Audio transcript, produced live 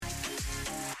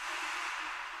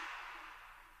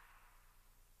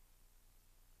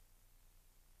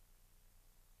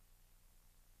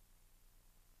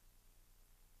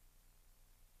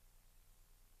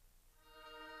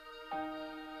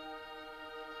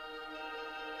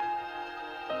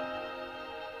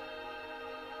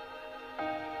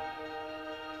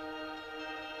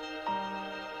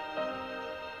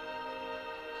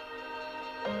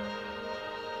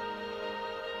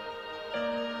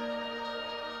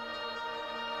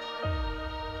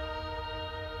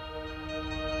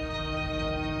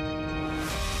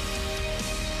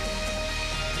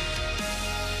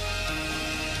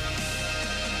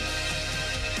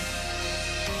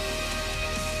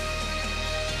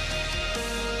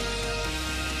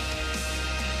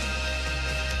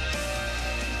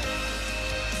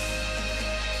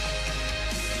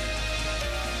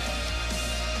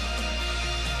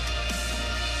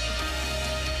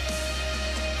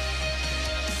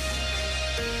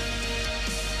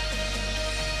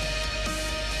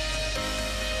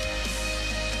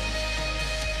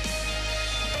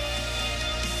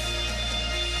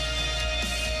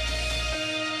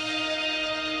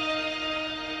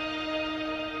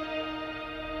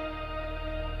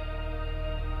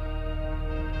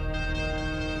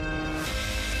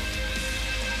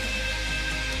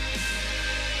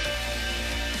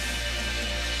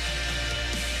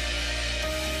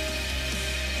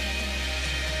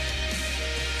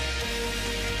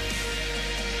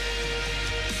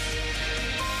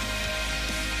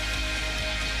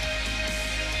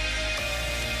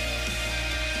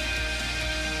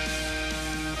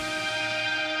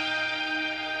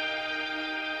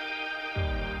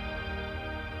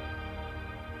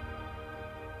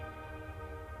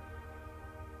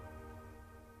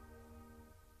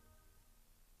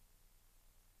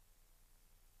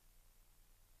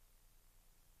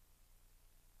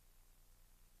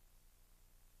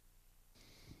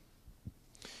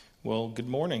Well, good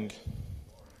morning.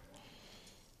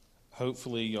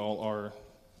 Hopefully y'all are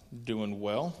doing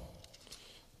well. I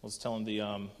was telling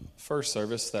the first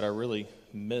service that I really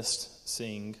missed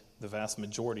seeing the vast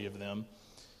majority of them.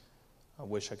 I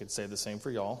wish I could say the same for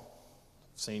y'all.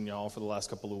 I've seen y'all for the last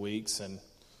couple of weeks, and,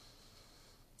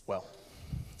 well,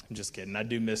 I'm just kidding. I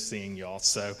do miss seeing y'all,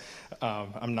 so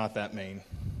I'm not that mean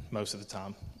most of the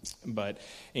time. But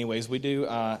anyways, we do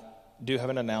have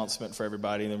an announcement for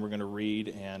everybody, and then we're going to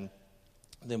read, and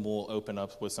then we'll open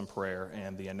up with some prayer.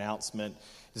 And the announcement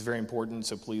is very important,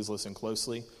 so please listen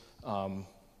closely.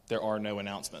 There are no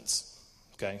announcements,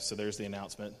 okay? So there's the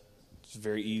announcement. It's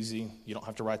very easy. You don't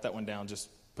have to write that one down. Just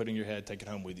put it in your head, take it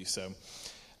home with you. So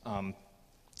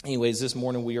anyways, this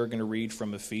morning we are going to read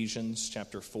from Ephesians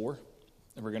chapter 4,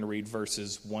 and we're going to read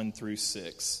verses 1 through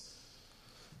 6.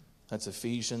 That's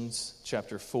Ephesians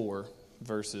chapter 4,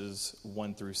 verses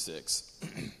 1 through 6.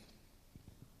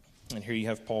 And here you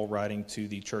have Paul writing to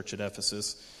the church at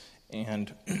Ephesus,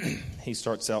 and he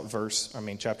starts out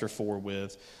chapter 4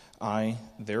 with, I,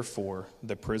 therefore,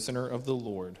 the prisoner of the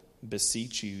Lord,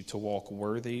 beseech you to walk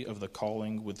worthy of the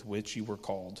calling with which you were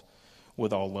called,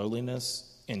 with all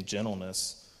lowliness and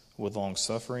gentleness, with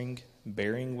long-suffering,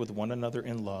 bearing with one another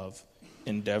in love,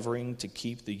 endeavoring to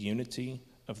keep the unity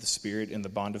of the Spirit in the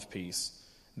bond of peace.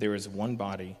 There is one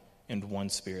body and one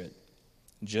Spirit,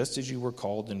 just as you were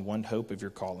called in one hope of your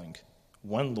calling,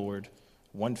 one Lord,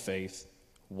 one faith,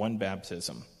 one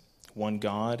baptism, one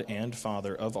God and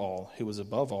Father of all, who is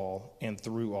above all and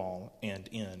through all and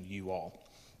in you all.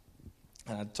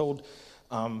 And I told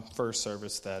first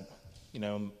service that,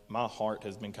 my heart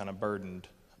has been kind of burdened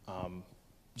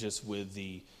just with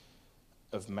the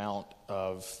amount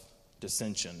of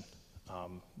dissension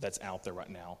that's out there right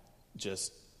now,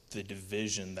 just the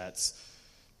division that's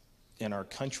in our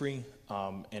country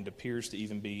and appears to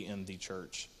even be in the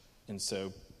church. And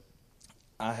so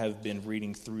I have been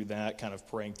reading through that, kind of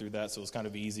praying through that, so it was kind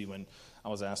of easy when I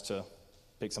was asked to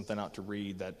pick something out to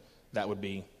read that would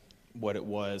be what it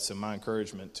was. So my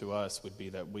encouragement to us would be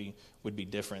that we would be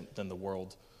different than the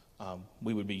world.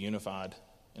 We would be unified,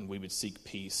 and we would seek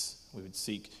peace. We would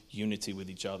seek unity with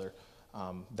each other.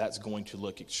 That's going to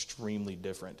look extremely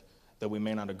different. Though we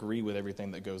may not agree with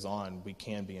everything that goes on, we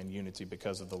can be in unity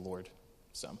because of the Lord.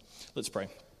 So let's pray.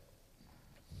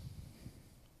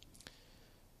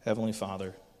 Heavenly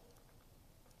Father,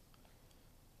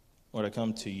 Lord, I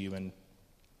come to you and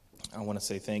I want to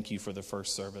say thank you for the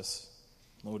first service.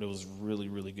 Lord, it was really,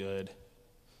 really good.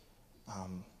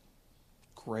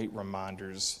 Great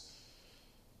reminders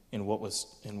in what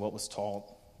was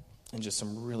taught, and just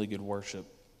some really good worship,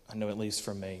 I know, at least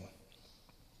for me.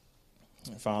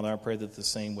 And Father, I pray that the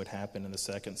same would happen in the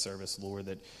second service, Lord,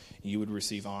 that you would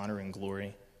receive honor and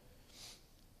glory.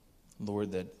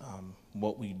 Lord, that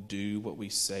what we do, what we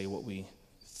say, what we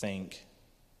think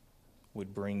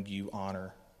would bring you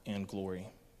honor and glory.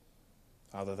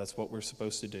 Father, that's what we're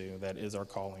supposed to do. That is our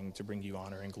calling, to bring you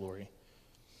honor and glory.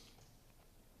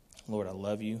 Lord, I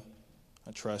love you.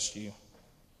 I trust you.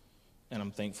 And I'm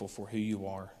thankful for who you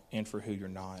are and for who you're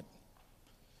not.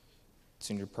 It's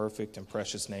in your perfect and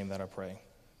precious name that I pray.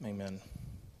 Amen.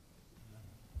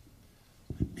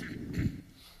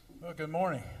 Well, good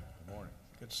morning. Good morning.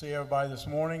 Good to see everybody this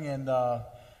morning, and we're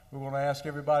going to ask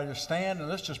everybody to stand, and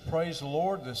let's just praise the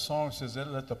Lord. This song says,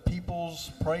 let the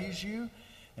peoples praise you.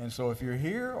 And so if you're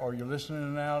here or you're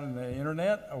listening out on the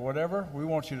internet or whatever, we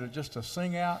want you to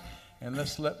sing out, and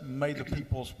may the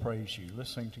peoples praise you. Let's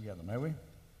sing together, may we?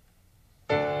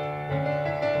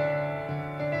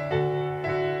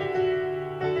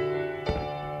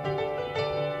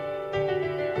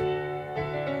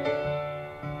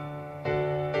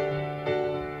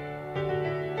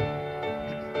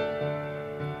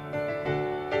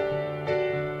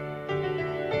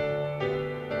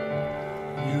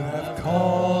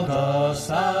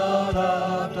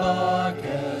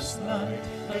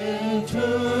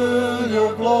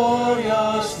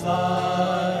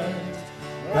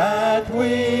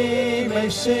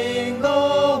 Sing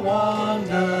the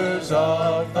wonders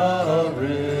of the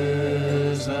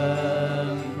risen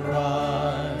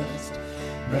Christ.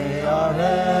 May our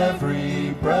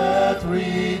every breath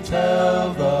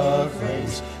retell the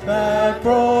grace that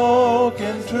broke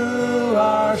into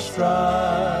our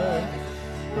stride.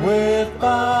 With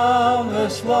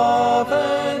boundless love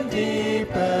and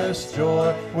deepest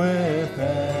joy, with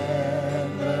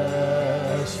endless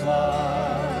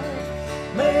life.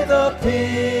 May the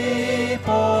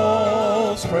peoples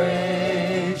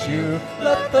praise you,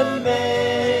 let the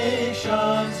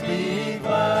nations be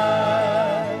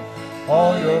glad.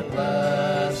 All your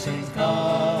blessings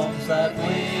comes that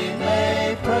we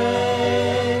may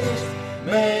praise,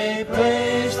 may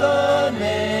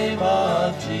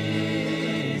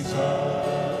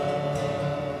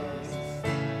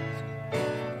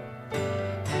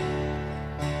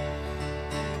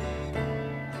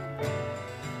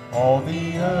All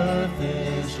the earth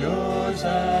is yours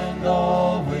and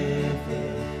all with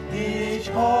it. Each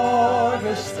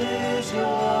harvest is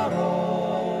your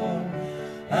own.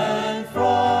 And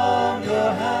from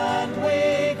your hand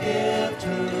we give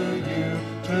to you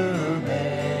to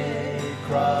make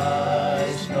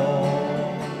Christ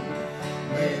known.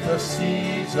 May the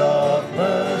seeds of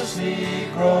mercy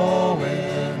grow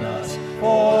in us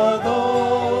for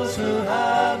those who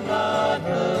have not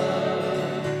heard.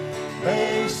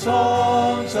 May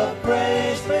songs of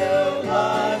praise build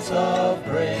lives of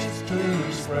grace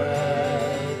to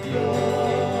spread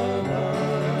your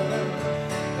word.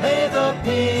 May the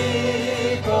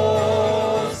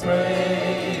peoples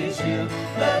praise you.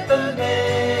 Let the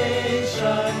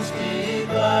nations be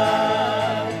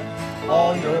glad.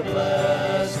 All your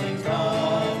blessings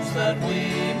comes that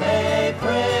we may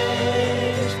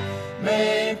praise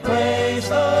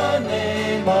the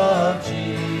name of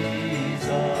Jesus.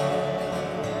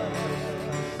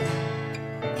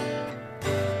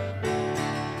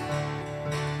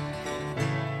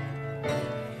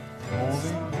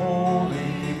 Holy,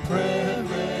 holy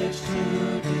privilege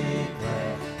to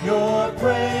declare your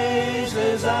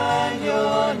praises and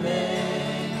your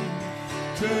name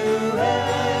to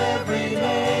every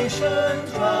nation,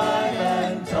 tribe,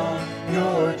 and tongue.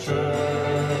 Your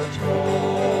church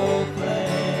proclaim.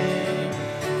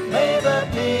 May the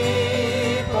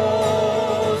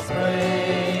peoples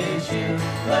praise you.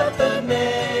 Let the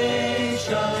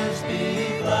nations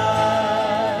be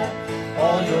glad.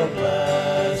 All your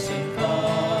blessing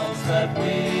comes that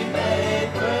we may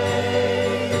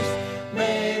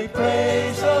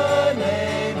praise the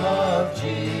name of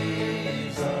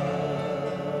Jesus.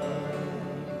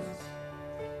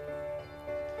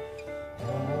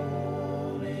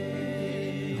 Holy,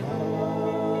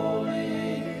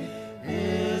 holy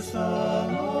is the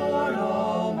Lord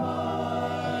Almighty.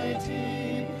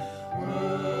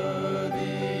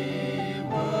 Worthy,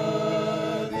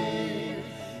 worthy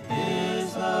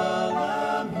is the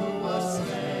Lamb who was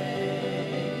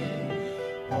slain.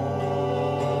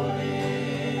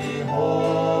 Holy,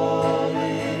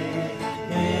 holy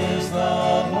is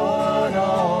the Lord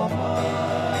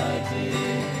Almighty.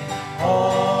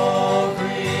 All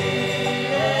creation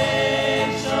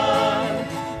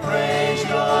praise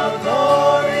your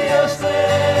glorious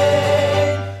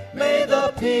name. May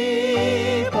the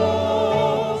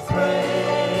people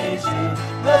praise you.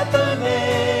 Let the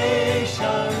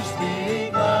nations be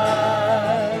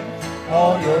glad.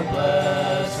 All your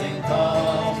blessing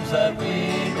comes that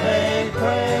we may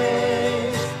praise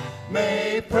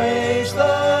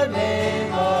the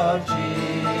name of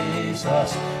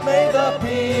Jesus. May the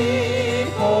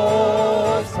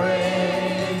people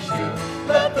praise you.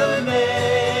 Let the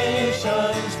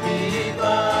nations be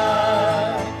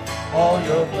glad. All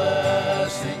your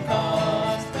blessing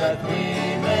comes that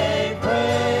we may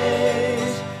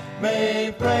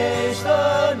praise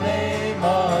the name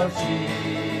of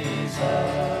Jesus.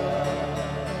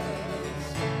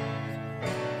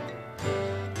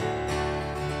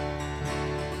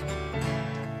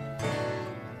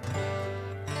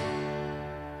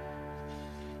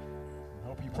 I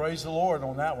hope you praise the Lord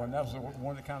on that one. That was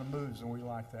one of the kind of moves, and we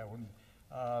like that one.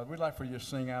 We'd like for you to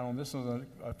sing out on this. This is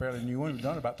a fairly new one. We've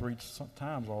done it about 3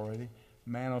 times already.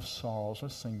 Man of Sorrows.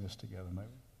 Let's sing this together, maybe.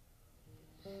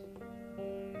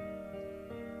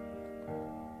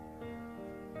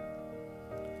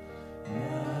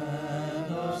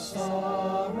 Man of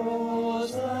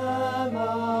sorrows, Lamb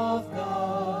of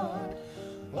God,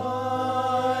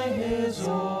 by his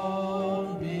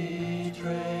own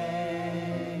betrayed,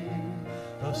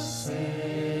 the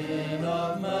sin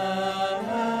of man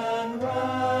and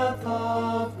wrath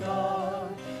of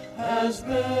God has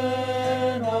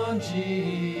been on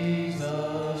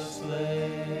Jesus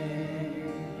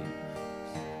slain.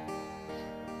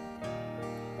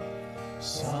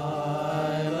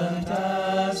 Silent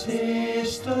as he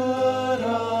stood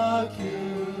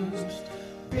accused,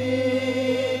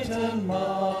 beaten,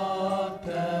 mocked,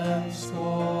 and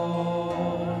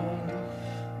scorned,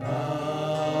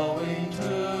 bowing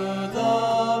to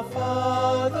the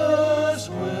Father's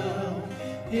will,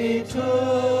 he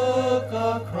took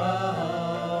a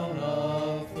crown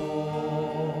of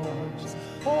thorns.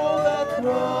 Oh, that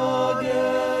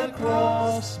rugged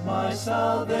cross, my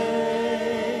salvation,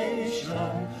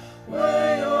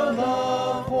 where your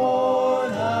love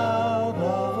poured out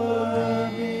over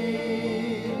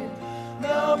me.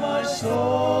 Now my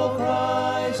soul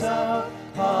cries out,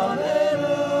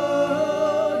 hallelujah,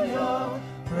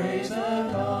 praise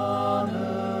and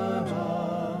honor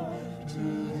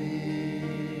unto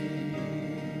thee.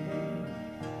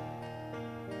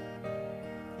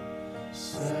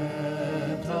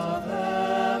 Sent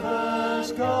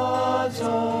God's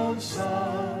own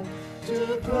Son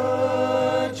to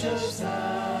purchase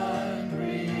and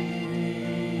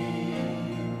redeem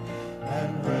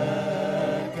and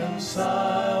reconcile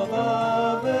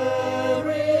the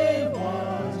very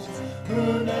ones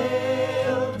who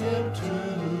nailed him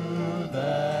to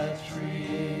that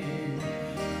tree.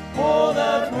 Oh,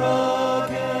 that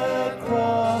rugged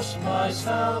cross, my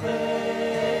salvation,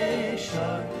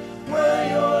 where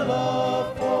your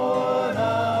love poured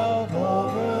out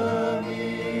over me.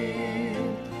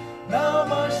 Now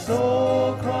my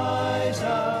soul cries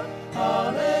out,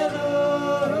 hallelujah,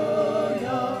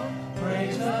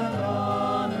 praise and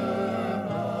honor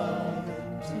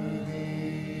unto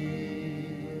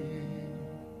thee.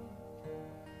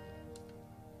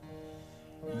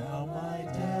 Now my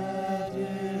debt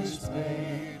is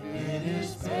paid, it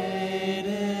is paid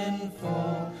in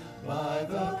full by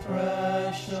the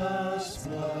precious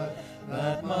blood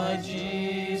that my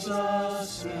Jesus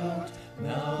spilled.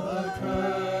 Now the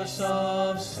curse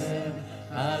of sin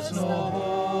has no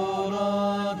hold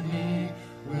on me.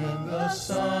 When the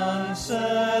Son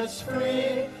sets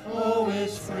free, oh,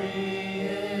 it's free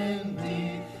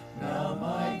indeed. Now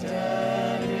my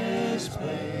debt is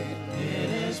paid, it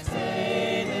is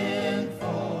paid in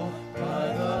full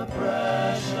by the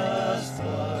precious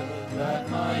blood that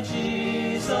my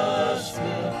Jesus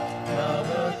spilled. Now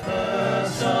the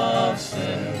curse of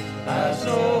sin has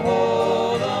no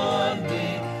hold on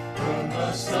me. When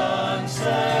the Son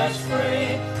sets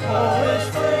free, oh, it's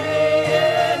free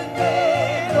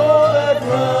indeed. Oh, that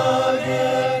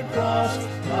rugged cross,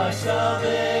 my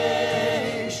salvation,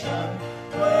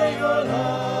 where your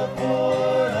love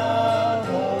poured out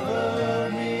over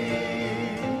me.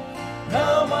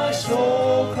 Now my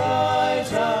soul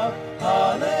cries out,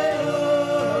 hallelujah,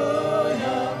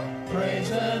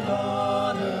 praise and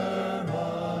honor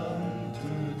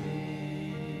unto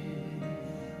thee.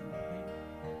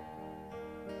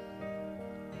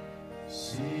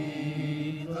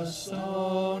 See, the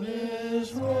stone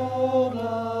is rolled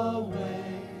away.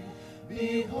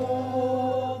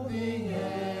 Behold the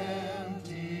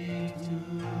empty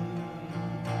tomb.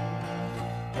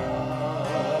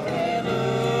 Hallelujah,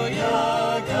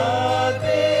 God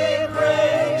be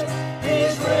praised.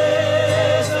 He's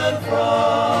risen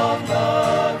from the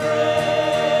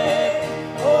grave.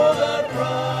 Oh, that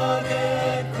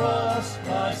rugged cross,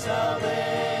 my salvation,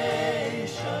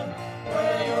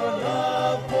 where your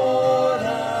love poured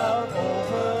out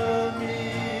over me.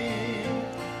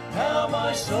 Now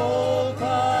my soul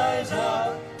cries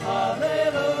out,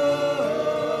 hallelujah,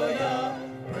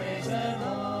 praise and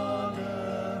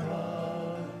honor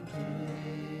unto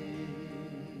thee.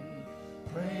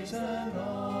 Praise and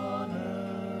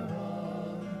honor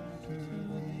unto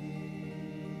thee.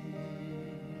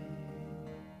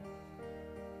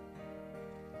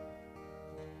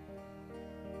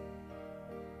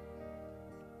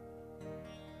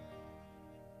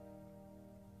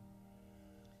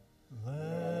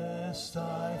 Lest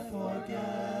I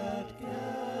forget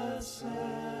Gethsemane,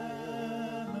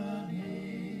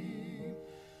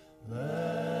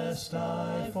 lest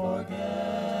I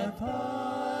forget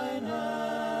thine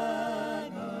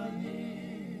agony,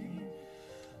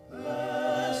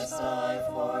 lest I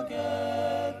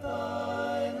forget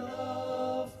thy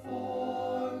love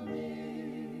for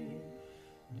me,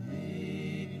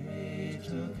 lead me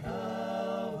to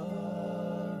Calvary.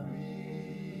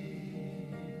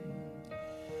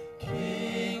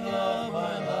 King of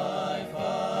my life,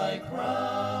 I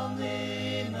crown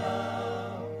thee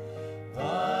now.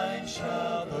 Thine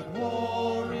shall the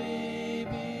glory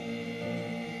be.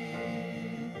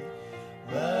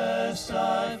 Lest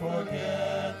I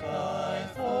forget thy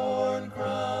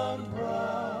thorn-crowned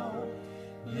brow,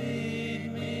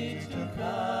 lead me to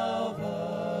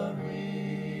Calvary.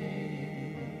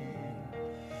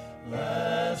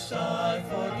 Lest I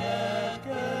forget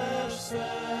Gethsemane,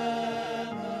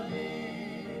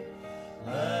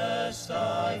 lest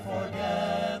I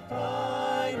forget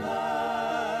thine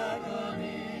agony,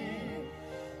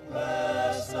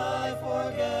 lest I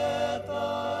forget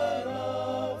thy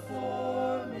love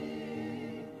for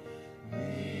me,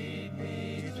 lead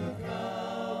me to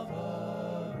Calvary.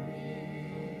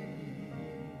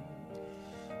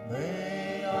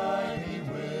 May I be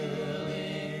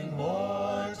willing,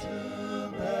 Lord, to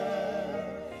bear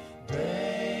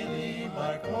daily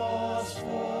my cross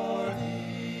for thee,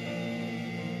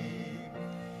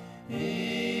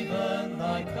 even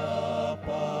thy cup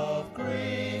of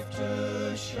grief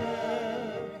to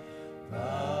share.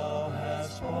 Thou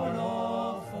hast borne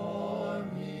all for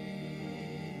me.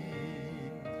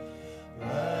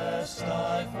 Lest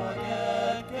I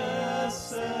forget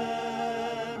Gethsemane,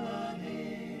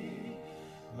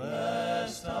 lest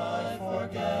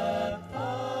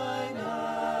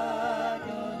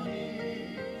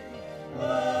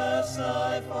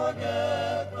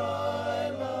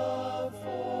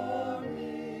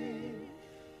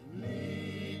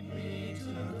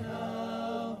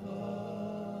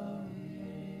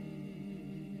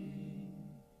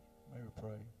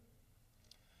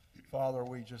Father,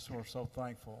 we just are so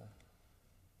thankful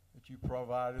that you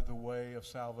provided the way of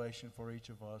salvation for each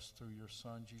of us through your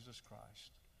Son, Jesus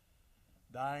Christ.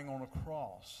 Dying on a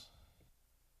cross,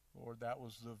 Lord, that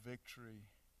was the victory.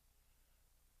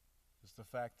 It's the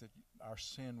fact that our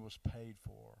sin was paid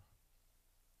for.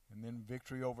 And then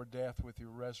victory over death with your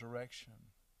resurrection.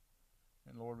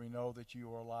 And Lord, we know that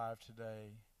you are alive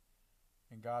today.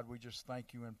 And God, we just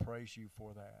thank you and praise you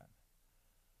for that.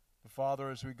 But Father,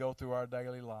 as we go through our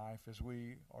daily life, as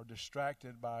we are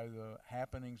distracted by the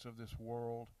happenings of this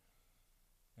world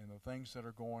and the things that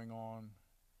are going on,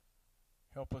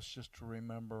 help us just to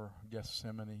remember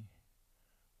Gethsemane,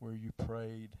 where you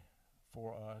prayed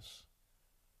for us.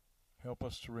 Help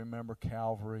us to remember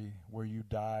Calvary, where you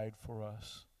died for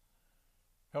us.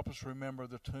 Help us remember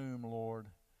the tomb, Lord,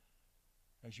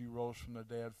 as you rose from the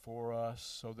dead for us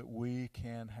so that we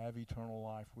can have eternal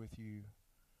life with you.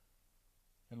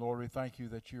 And Lord, we thank you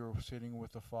that you're sitting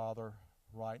with the Father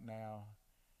right now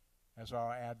as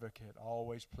our advocate,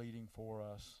 always pleading for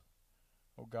us.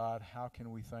 Oh God, how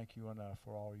can we thank you enough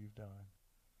for all you've done?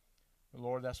 But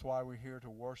Lord, that's why we're here to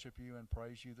worship you and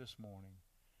praise you this morning.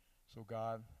 So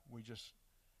God, we just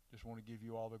want to give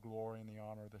you all the glory and the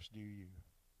honor that's due you.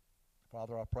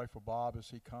 Father, I pray for Bob as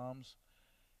he comes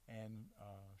and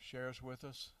shares with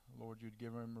us. Lord, you'd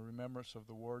give him a remembrance of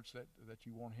the words that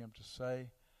you want him to say.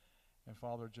 And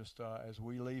Father, just as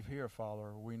we leave here,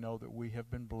 Father, we know that we have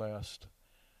been blessed.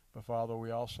 But Father, we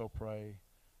also pray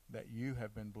that you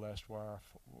have been blessed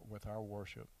with our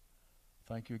worship.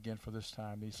 Thank you again for this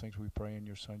time. These things we pray in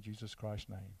your Son, Jesus Christ's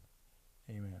name.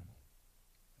 Amen.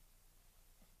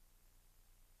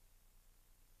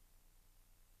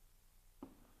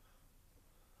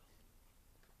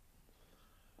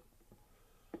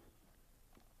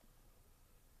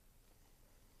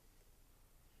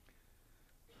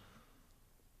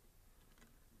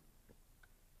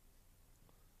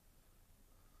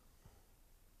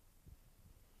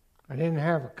 I didn't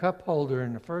have a cup holder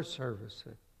in the first service.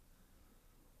 You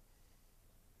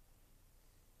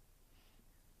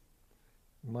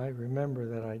might remember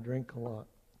that I drink a lot.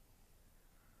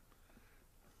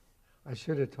 I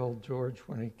should have told George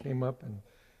when he came up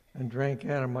and drank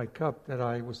out of my cup that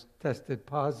I was tested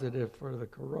positive for the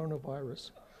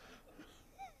coronavirus.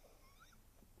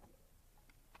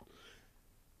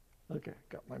 Okay,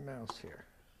 got my mouse here.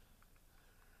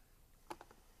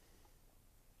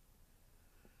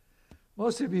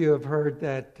 Most of you have heard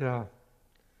that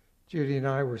Judy and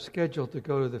I were scheduled to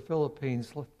go to the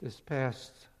Philippines this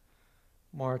past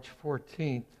March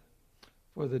 14th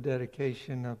for the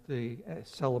dedication of the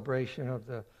celebration of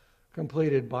the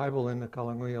completed Bible in the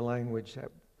Kalanguya language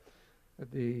that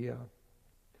the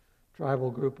tribal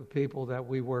group of people that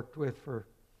we worked with for,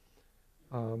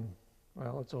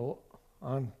 it's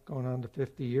going on to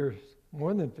 50 years,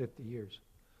 more than 50 years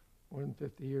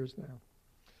now.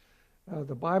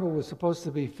 The Bible was supposed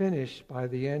to be finished by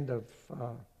the end of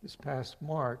this past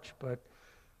March, but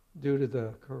due to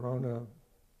the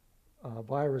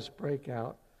virus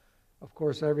breakout, of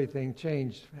course, everything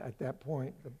changed at that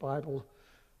point. The Bible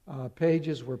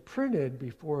pages were printed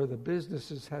before the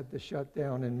businesses had to shut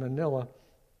down in Manila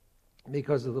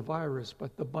because of the virus,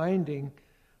 but the binding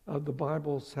of the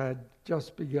Bibles had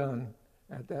just begun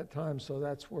at that time, so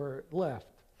that's where it left.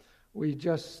 We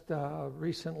just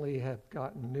recently have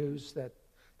gotten news that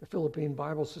the Philippine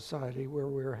Bible Society, where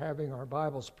we're having our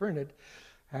Bibles printed,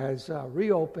 has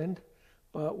reopened,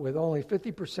 but with only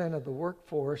 50% of the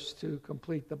workforce to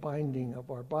complete the binding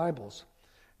of our Bibles.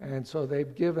 And so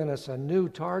they've given us a new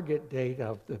target date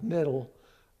of the middle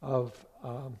of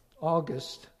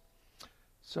August.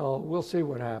 So we'll see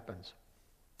what happens.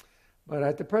 But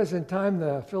at the present time,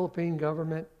 the Philippine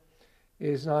government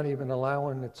is not even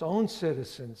allowing its own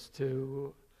citizens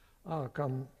to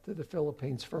come to the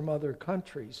Philippines from other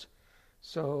countries.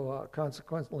 So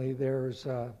consequently, there's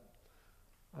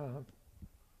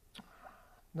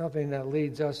nothing that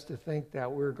leads us to think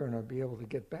that we're going to be able to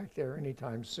get back there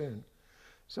anytime soon.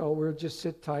 So we'll just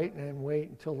sit tight and wait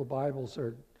until the Bibles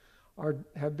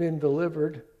have been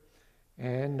delivered,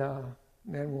 and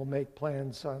then we'll make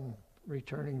plans on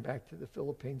returning back to the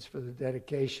Philippines for the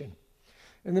dedication.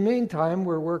 In the meantime,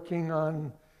 we're working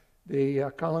on the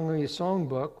Kalanguya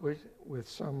Songbook with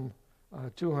some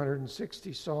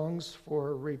 260 songs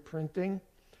for reprinting,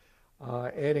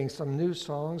 adding some new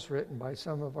songs written by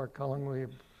some of our Kalanguya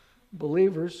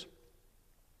believers.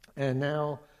 And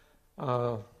now,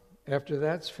 after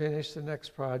that's finished, the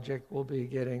next project will be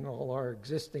getting all our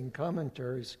existing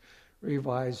commentaries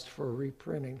revised for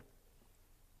reprinting.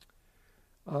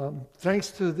 Thanks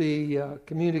to the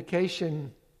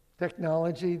communication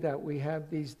technology that we have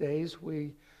these days,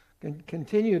 we can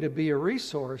continue to be a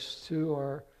resource to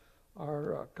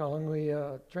our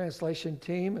Kalangui translation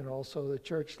team and also the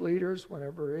church leaders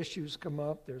whenever issues come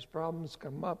up, there's problems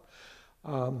come up,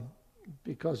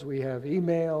 because we have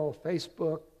email,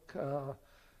 Facebook,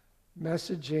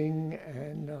 messaging,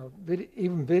 and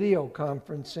even video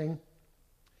conferencing.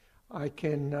 I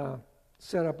can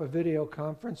set up a video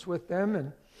conference with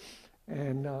them,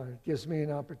 and it gives me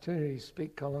an opportunity to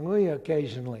speak Kalangui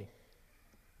occasionally.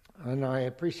 And I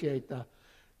appreciate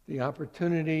the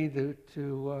opportunity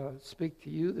to speak to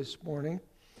you this morning.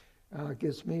 It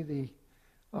gives me the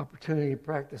opportunity to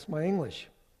practice my English.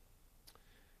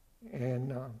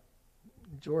 And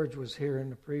George was here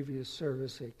in the previous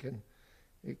service. It can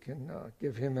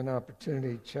give him an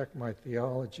opportunity to check my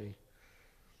theology.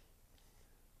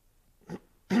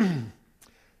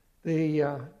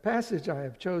 The passage I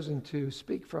have chosen to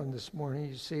speak from this morning,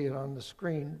 you see it on the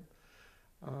screen.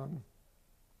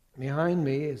 Behind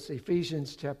me is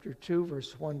Ephesians chapter 2,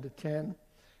 verse 1 to 10,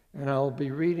 and I'll be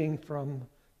reading from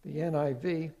the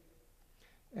NIV.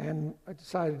 And I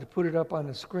decided to put it up on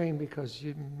the screen because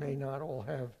you may not all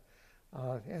have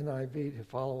NIV to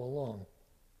follow along.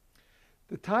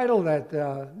 The title that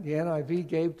the NIV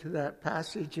gave to that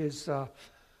passage is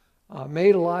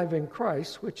Made Alive in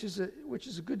Christ, which is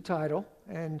a good title,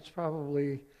 and it's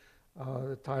probably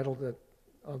the title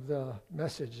of the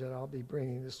message that I'll be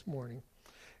bringing this morning.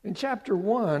 In chapter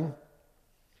 1,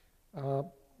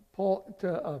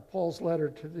 Paul's letter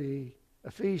to the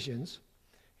Ephesians,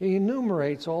 he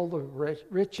enumerates all the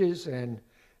riches and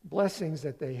blessings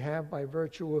that they have by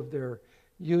virtue of their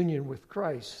union with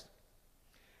Christ.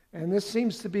 And this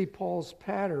seems to be Paul's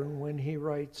pattern when he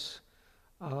writes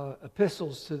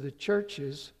epistles to the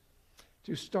churches,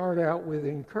 to start out with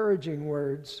encouraging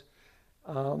words.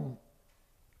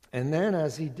 And then,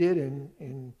 as he did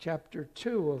in chapter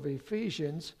 2 of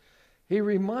Ephesians, he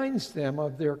reminds them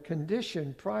of their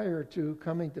condition prior to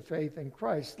coming to faith in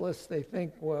Christ, lest they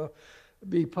think, well,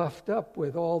 be puffed up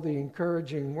with all the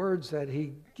encouraging words that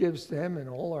he gives them and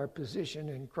all our position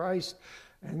in Christ.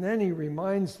 And then he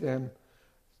reminds them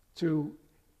to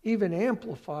even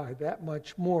amplify that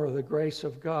much more the grace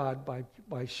of God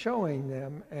by showing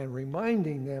them and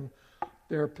reminding them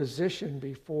their position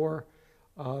before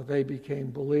they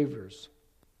became believers.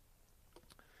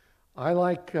 I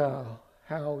like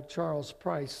how Charles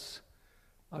Price,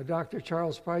 Dr.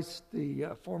 Charles Price, the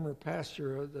former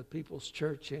pastor of the People's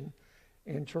Church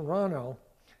in Toronto,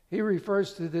 he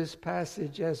refers to this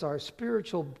passage as our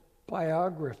spiritual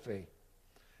biography.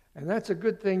 And that's a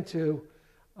good thing to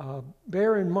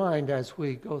bear in mind as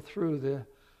we go through the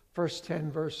first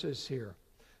 10 verses here.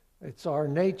 It's our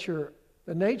nature,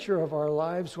 the nature of our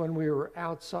lives when we were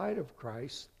outside of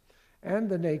Christ, and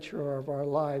the nature of our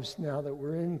lives now that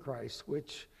we're in Christ,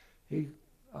 which he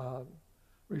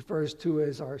refers to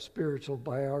as our spiritual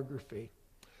biography.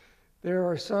 There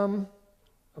are some,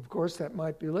 of course, that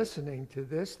might be listening to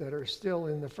this that are still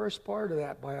in the first part of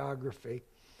that biography.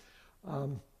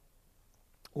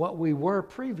 What we were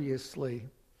previously,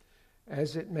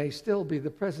 as it may still be the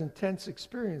present tense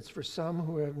experience for some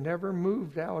who have never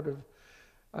moved out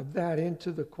of that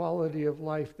into the quality of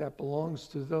life that belongs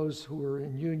to those who are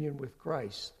in union with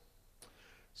Christ.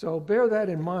 So bear that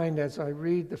in mind as I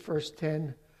read the first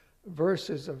 10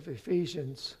 verses of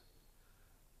Ephesians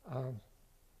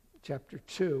chapter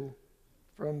 2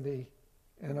 from the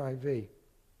NIV.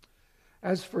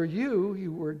 As for you,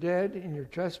 you were dead in your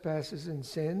trespasses and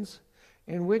sins,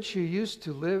 in which you used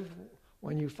to live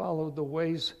when you followed the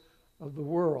ways of the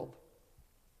world,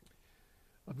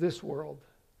 of this world,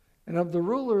 and of the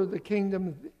ruler of the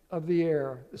kingdom of the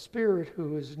air, the Spirit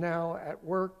who is now at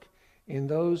work in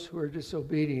those who are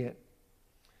disobedient.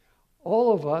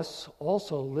 All of us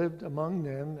also lived among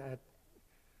them at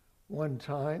one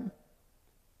time,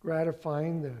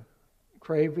 gratifying the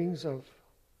cravings of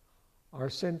our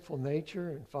sinful nature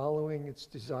and following its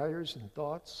desires and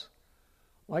thoughts.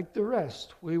 Like the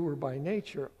rest, we were by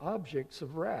nature objects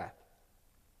of wrath.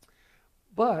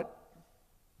 But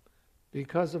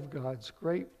because of God's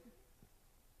great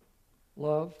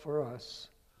love for us,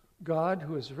 God,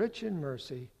 who is rich in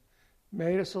mercy,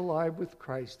 made us alive with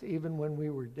Christ even when we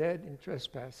were dead in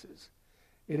trespasses.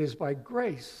 It is by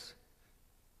grace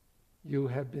you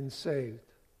have been saved.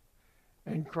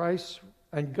 And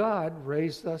God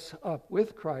raised us up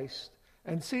with Christ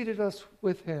and seated us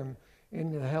with him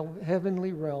in the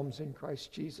heavenly realms in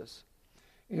Christ Jesus,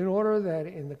 in order that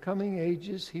in the coming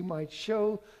ages he might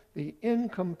show the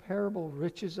incomparable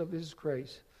riches of his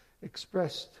grace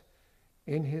expressed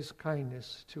in his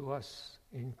kindness to us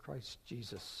in Christ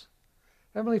Jesus.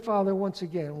 Heavenly Father, once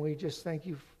again, we just thank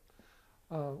you.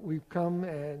 We've come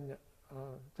and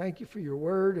thank you for your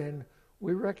word, and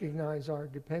we recognize our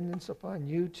dependence upon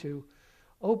you to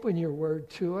open your word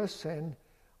to us, and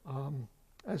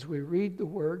as we read the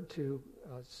word, to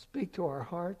speak to our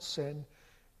hearts and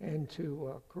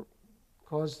to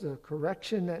cause the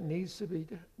correction that needs to be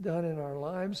done in our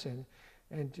lives,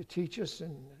 and to teach us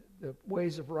in the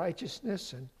ways of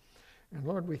righteousness. And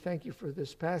Lord, we thank you for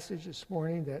this passage this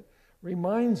morning that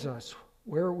reminds us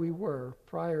where we were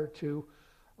prior to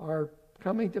our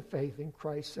coming to faith in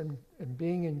Christ and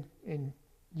being in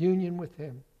union with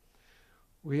him.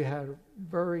 We had a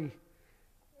very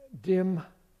dim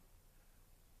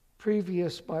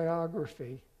previous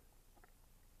biography,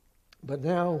 but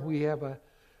now we have a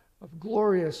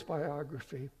glorious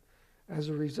biography as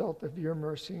a result of your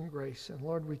mercy and grace. And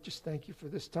Lord, we just thank you for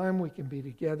this time we can be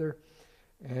together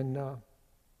and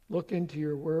look into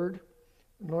your word.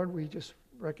 And Lord, we just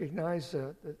recognize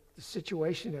the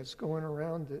situation that's going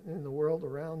around in the world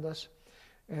around us.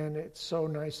 And it's so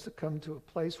nice to come to a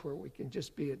place where we can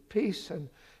just be at peace and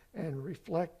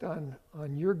reflect on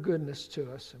your goodness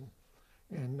to us.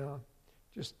 And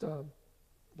just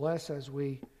bless as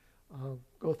we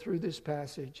go through this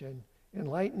passage and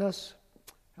enlighten us.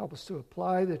 Help us to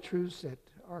apply the truths that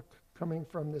are coming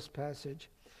from this passage.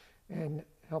 And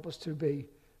help us to be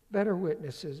better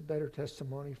witnesses, better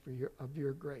testimony of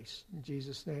your grace. In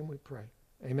Jesus' name we pray.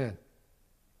 Amen.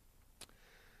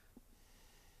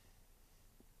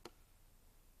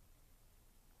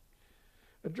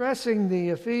 Addressing the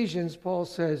Ephesians, Paul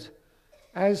says,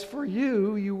 "As for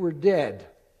you, you were dead."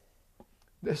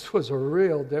 This was a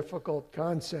real difficult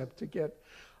concept to get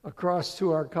across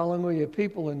to our Kalanguya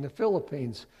people in the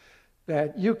Philippines,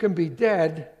 that you can be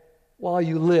dead while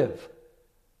you live.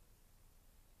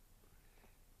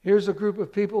 Here's a group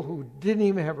of people who didn't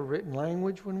even have a written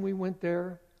language when we went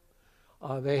there.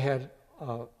 They had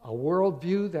a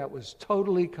worldview that was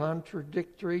totally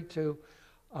contradictory to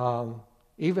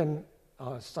even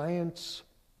science,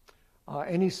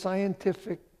 any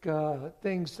scientific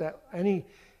things that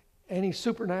any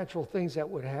supernatural things that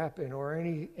would happen, or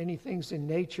any things in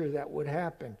nature that would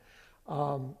happen.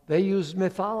 They used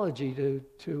mythology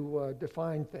to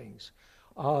define things.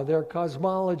 Their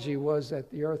cosmology was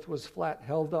that the earth was flat,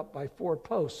 held up by 4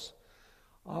 posts.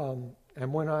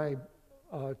 And when I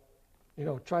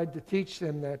tried to teach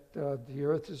them that the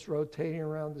earth is rotating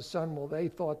around the sun, well, they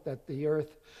thought that the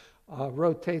earth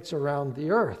rotates around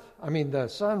the earth. I mean, the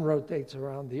sun rotates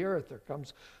around the earth. It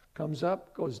comes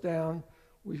up, goes down.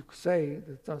 We say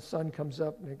that the sun comes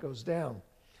up and it goes down.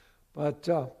 But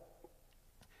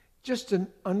just to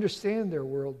understand their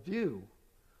worldview,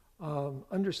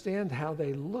 understand how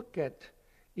they look at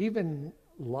even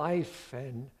life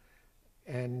and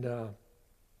the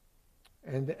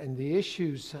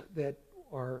issues that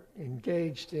are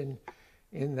engaged in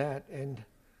that, and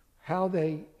how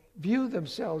they view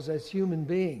themselves as human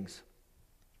beings.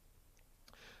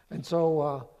 And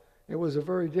so it was a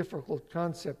very difficult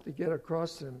concept to get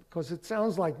across to them, because it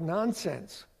sounds like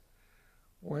nonsense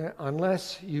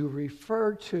unless you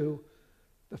refer to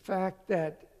the fact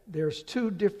that there's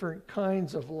 2 different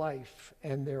kinds of life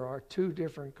and there are 2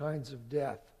 different kinds of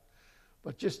death.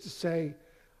 But just to say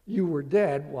you were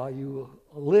dead while you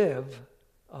live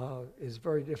is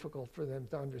very difficult for them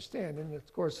to understand. And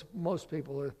of course, most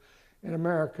people in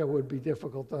America would be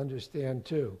difficult to understand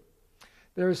too.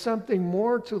 There is something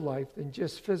more to life than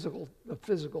just the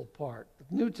physical part.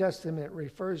 The New Testament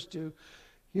refers to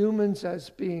humans as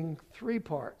being 3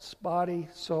 parts: body,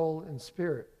 soul, and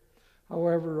spirit.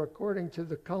 However, according to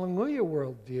the Kalanguya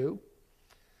worldview,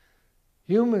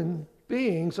 human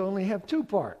beings only have 2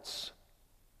 parts.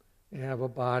 They have a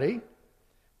body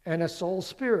and a soul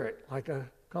spirit, like a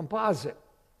composite,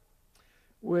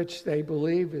 which they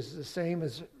believe is the same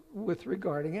as with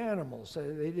regarding animals.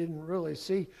 They didn't really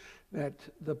see that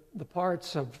the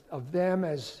parts of them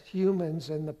as humans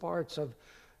and the parts of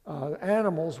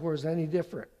animals was any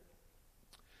different.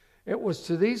 It was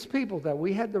to these people that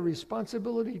we had the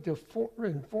responsibility to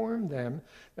inform them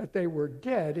that they were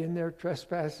dead in their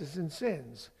trespasses and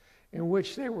sins, in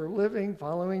which they were living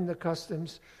following the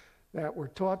customs that were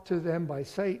taught to them by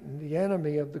Satan, the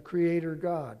enemy of the Creator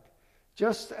God.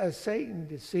 Just as Satan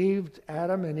deceived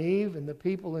Adam and Eve and the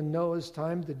people in Noah's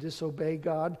time to disobey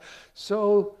God,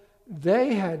 so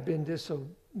they had been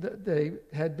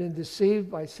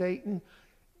deceived by Satan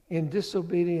in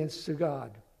disobedience to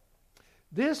God.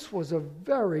 This was a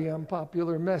very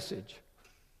unpopular message,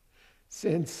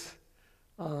 since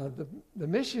the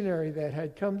missionary that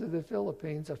had come to the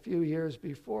Philippines a few years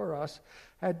before us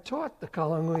had taught the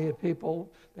Kalanguya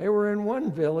people. They were in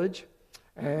one village,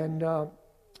 and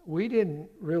we didn't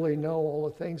really know all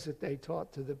the things that they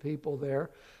taught to the people there.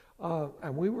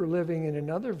 and we were living in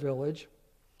another village,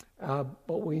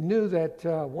 but we knew that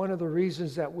one of the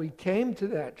reasons that we came to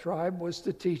that tribe was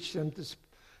to teach them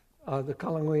the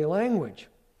Kalanguya language,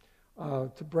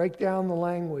 to break down the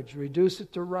language, reduce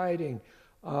it to writing,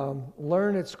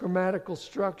 learn its grammatical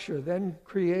structure, then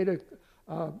create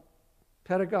a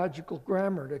pedagogical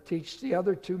grammar to teach the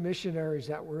other two missionaries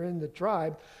that were in the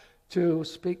tribe to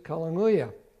speak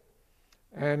Kalanguya.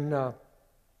 And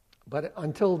but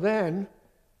until then,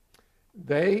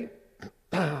 they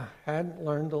hadn't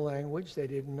learned the language. They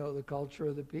didn't know the culture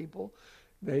of the people.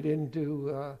 They didn't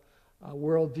do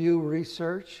worldview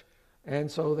research. And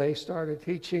so they started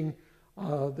teaching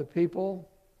the people.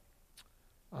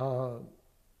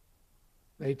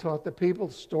 They taught the people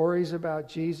stories about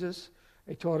Jesus.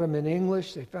 They taught them in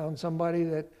English. They found somebody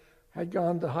that had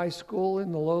gone to high school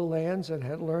in the lowlands and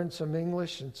had learned some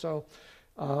English. And so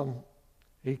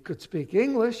he could speak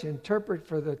English, interpret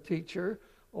for the teacher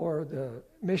or the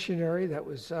missionary that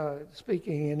was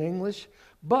speaking in English.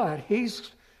 But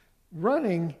he's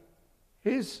running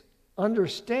his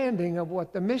understanding of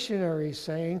what the missionary is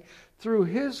saying through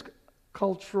his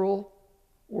cultural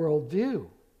worldview.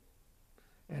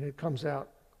 And it comes out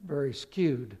very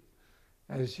skewed,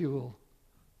 as you will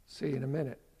see in a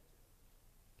minute.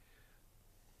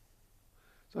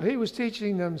 So he was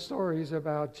teaching them stories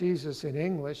about Jesus in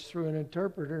English through an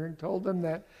interpreter and told them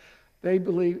that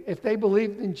if they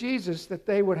believed in Jesus, that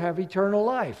they would have eternal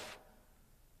life.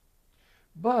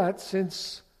 But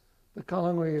since the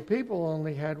Kalanguya people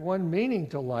only had one meaning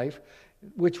to life,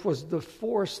 which was the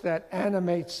force that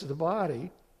animates the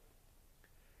body,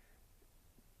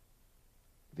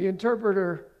 the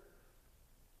interpreter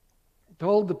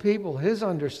told the people his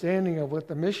understanding of what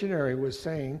the missionary was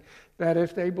saying, that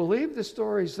if they believed the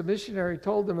stories the missionary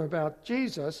told them about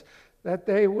Jesus, that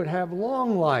they would have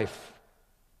long life.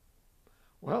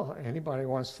 Well, anybody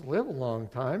wants to live a long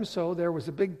time, so there was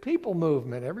a big people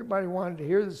movement. Everybody wanted to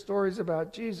hear the stories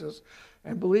about Jesus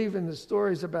and believe in the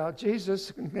stories about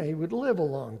Jesus, and they would live a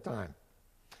long time.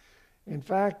 In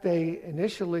fact, they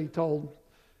initially told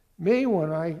me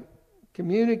when I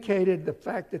communicated the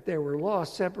fact that they were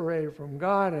lost, separated from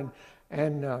God,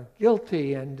 and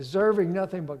guilty and deserving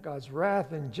nothing but God's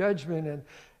wrath and judgment,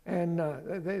 and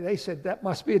they said that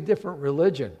must be a different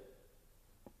religion.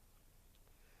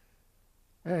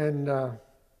 And that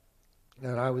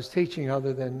I was teaching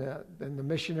other than the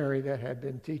missionary that had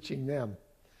been teaching them.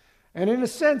 And in a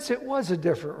sense, it was a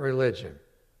different religion.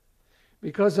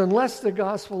 Because unless the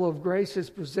gospel of grace is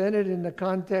presented in the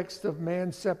context of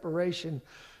man's separation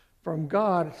from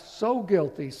God, so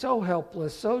guilty, so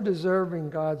helpless, so deserving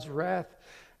God's wrath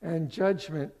and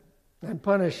judgment and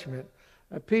punishment,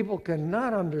 that people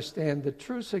cannot understand the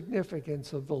true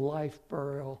significance of the life,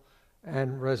 burial,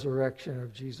 and resurrection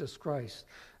of Jesus Christ,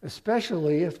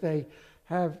 especially if they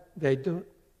have an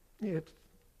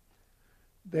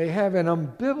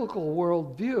unbiblical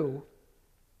worldview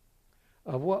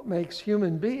of what makes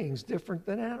human beings different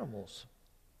than animals.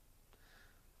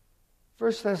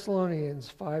 1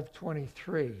 Thessalonians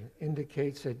 5:23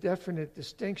 indicates a definite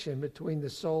distinction between the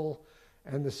soul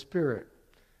and the spirit.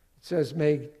 It says,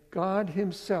 "May God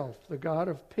himself, the God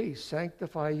of peace,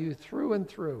 sanctify you through and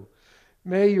through.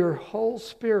 May your whole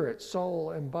spirit,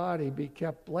 soul, and body be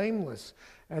kept blameless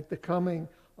at the coming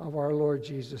of our Lord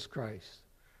Jesus Christ."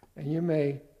 And you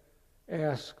may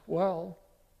ask, well,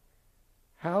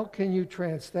 how can you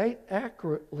translate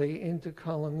accurately into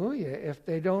Kalanguya if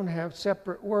they don't have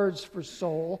separate words for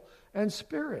soul and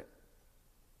spirit?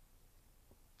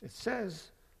 It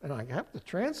says, and I have to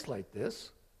translate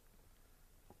this.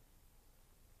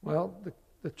 Well,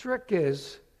 the trick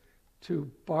is to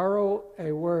borrow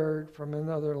a word from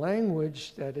another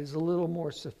language that is a little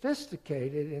more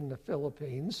sophisticated in the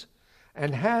Philippines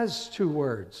and has two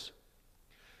words.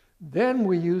 Then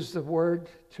we use the word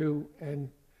and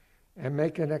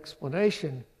make an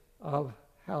explanation of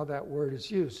how that word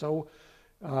is used. So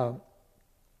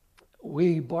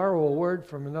we borrow a word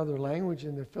from another language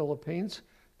in the Philippines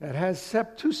that has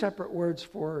two separate words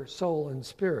for soul and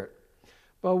spirit,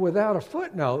 but without a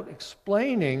footnote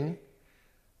explaining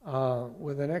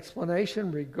with an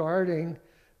explanation regarding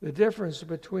the difference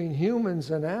between humans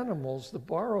and animals. The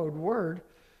borrowed word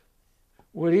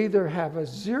would either have a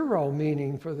zero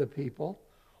meaning for the people,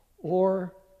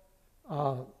 or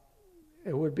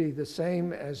it would be the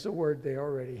same as the word they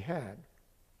already had.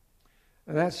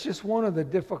 And that's just one of the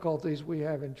difficulties we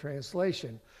have in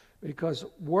translation, because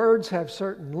words have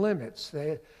certain limits.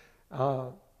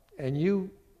 And you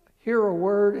hear a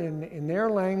word in their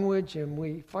language, and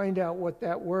we find out what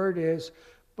that word is,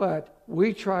 but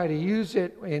we try to use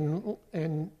it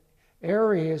in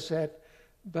areas that,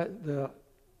 but the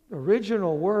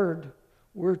original word,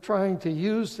 we're trying to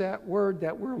use that word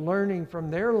that we're learning from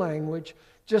their language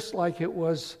just like it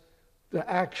was the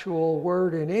actual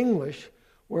word in English,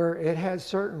 where it has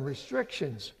certain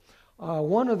restrictions.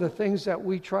 One of the things that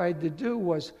we tried to do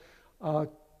was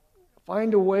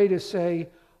find a way to say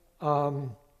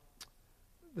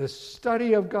the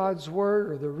study of God's Word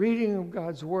or the reading of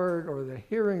God's Word or the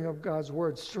hearing of God's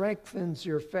Word strengthens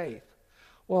your faith.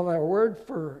 Well, our word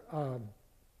for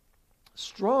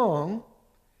strong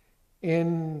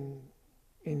in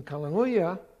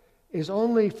Kalanguya is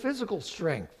only physical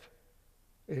strength.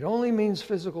 It only means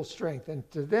physical strength. And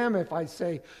to them, if I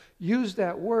say, use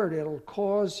that word, it'll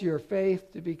cause your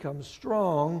faith to become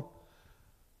strong.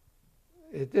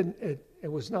 It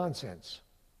was nonsense.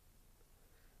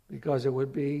 Because it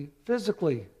would be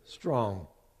physically strong.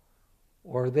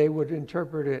 Or they would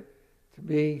interpret it to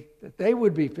be that they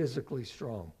would be physically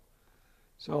strong.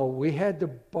 So we had to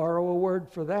borrow a word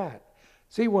for that.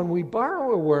 See, when we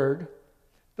borrow a word,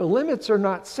 the limits are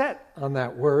not set on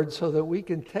that word so that we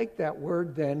can take that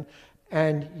word then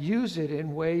and use it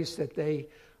in ways that they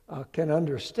can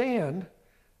understand,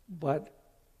 but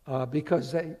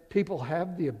because people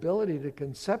have the ability to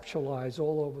conceptualize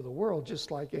all over the world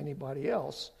just like anybody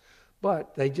else,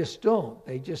 but they just don't.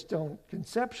 They just don't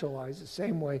conceptualize the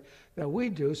same way that we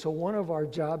do. So one of our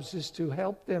jobs is to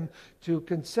help them to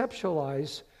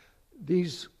conceptualize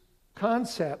these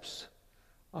concepts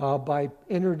by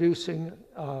introducing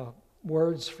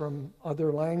words from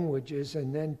other languages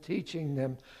and then teaching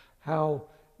them how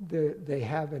they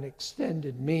have an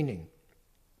extended meaning.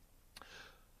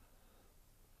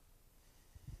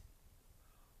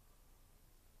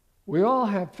 We all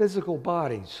have physical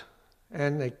bodies,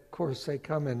 and of course they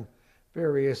come in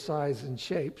various sizes and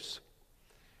shapes,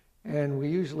 and we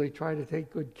usually try to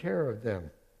take good care of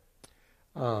them.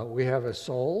 We have a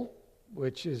soul,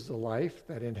 which is the life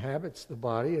that inhabits the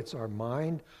body. It's our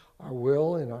mind, our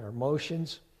will, and our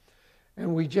emotions.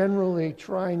 And we generally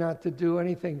try not to do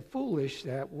anything foolish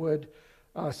that would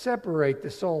separate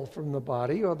the soul from the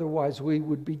body, otherwise we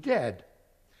would be dead.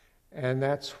 And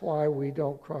that's why we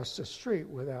don't cross the street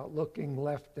without looking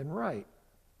left and right.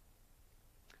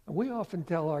 And we often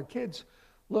tell our kids,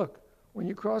 look, when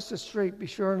you cross the street, be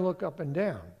sure and look up and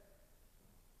down.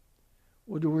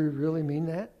 Well, do we really mean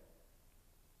that?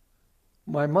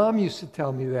 My mom used to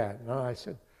tell me that, and I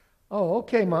said, oh,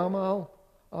 okay, Mom,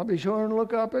 I'll be sure and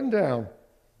look up and down.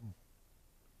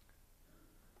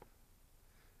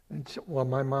 And well,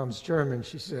 my mom's German.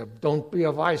 She said, don't be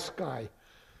a vice guy.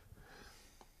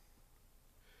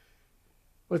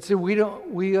 But see,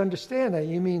 we understand that.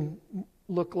 You mean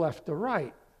look left or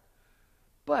right.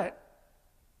 But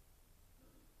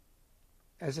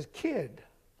as a kid,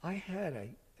 I had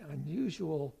an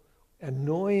unusual,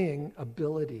 annoying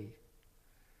ability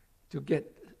to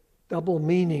get double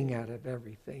meaning out of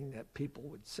everything that people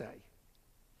would say.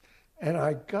 And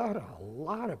I got a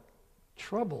lot of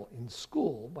trouble in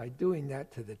school by doing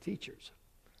that to the teachers.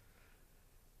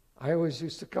 I always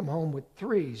used to come home with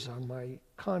 3s on my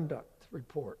conduct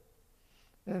report.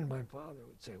 And my father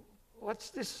would say, what's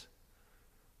this?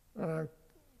 And I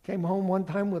came home one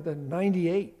time with a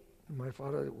 98. And my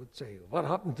father would say, what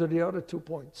happened to the other 2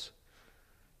 points?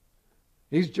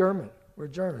 He's German. We're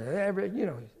German.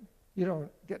 You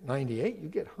don't get 98, you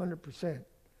get 100%. And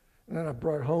then I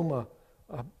brought home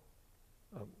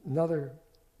another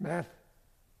math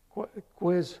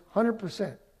quiz,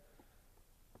 100%.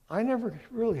 I never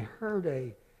really heard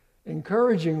a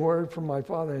encouraging word from my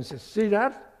father and said, see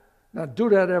that? Now do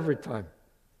that every time.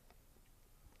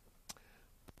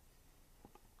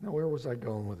 Now where was I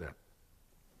going with that?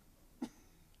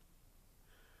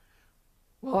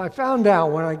 Well, I found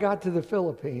out when I got to the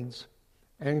Philippines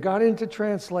and got into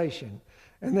translation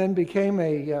and then became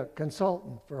a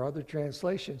consultant for other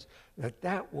translations,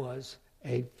 that was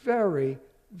a very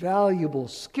valuable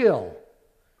skill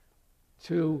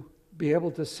to be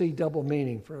able to see double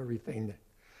meaning for everything.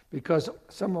 Because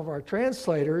some of our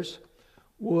translators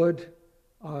would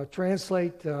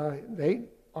translate,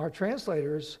 our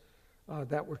translators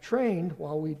that were trained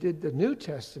while we did the New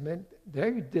Testament,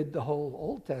 they did the whole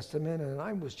Old Testament, and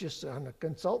I was just on a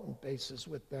consultant basis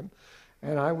with them.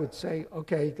 And I would say,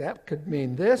 okay, that could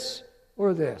mean this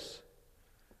or this.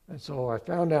 And so I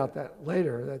found out that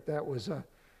later that was a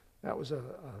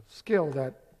skill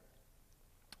that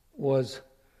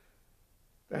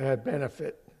had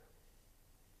benefit.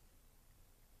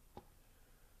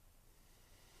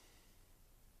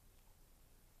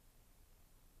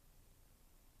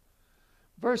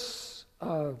 Verse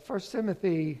 1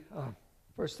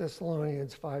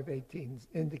 Thessalonians 5:18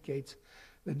 indicates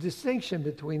the distinction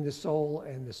between the soul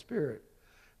and the spirit.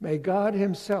 May God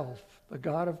himself, the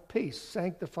God of peace,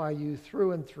 sanctify you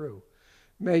through and through.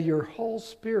 May your whole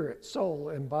spirit, soul,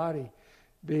 and body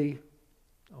be...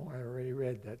 Oh, I already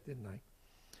read that, didn't I?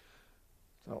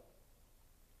 So,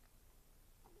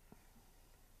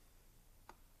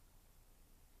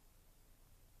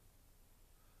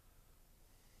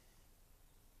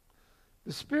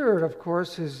 the spirit, of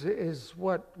course, is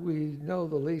what we know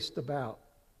the least about.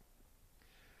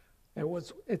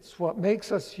 It's what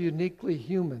makes us uniquely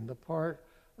human, the part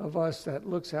of us that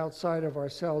looks outside of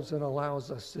ourselves and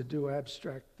allows us to do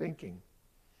abstract thinking.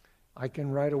 I can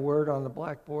write a word on the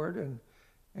blackboard,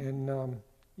 and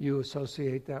you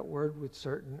associate that word with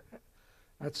certain...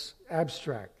 That's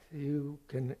abstract. You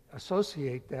can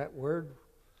associate that word,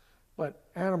 but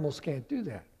animals can't do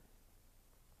that.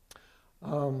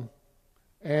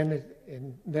 And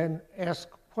then ask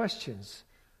questions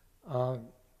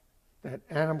that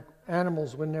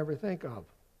animals would never think of.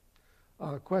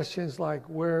 Questions like,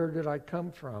 where did I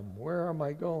come from? Where am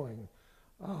I going?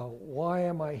 Why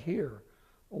am I here?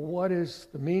 What is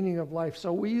the meaning of life?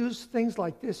 So we use things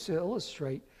like this to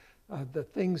illustrate the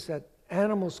things that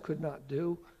animals could not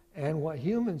do and what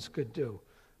humans could do.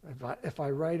 If I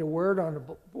write a word on a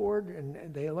board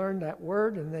and they learn that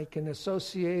word and they can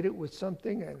associate it with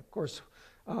something, and of course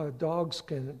dogs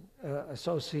can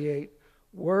associate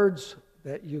words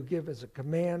that you give as a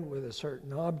command with a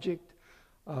certain object.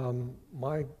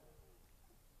 My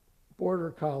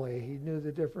border collie, she knew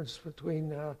the difference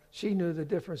between a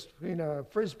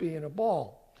frisbee and a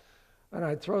ball. And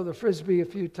I'd throw the frisbee a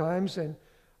few times, and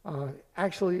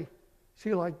actually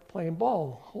she liked playing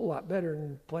ball a whole lot better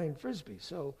than playing frisbee.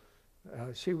 So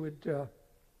she would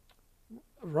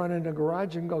run in the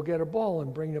garage and go get a ball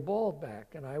and bring the ball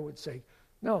back. And I would say,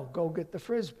 no, go get the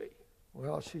frisbee.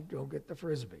 Well, she'd go get the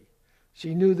frisbee.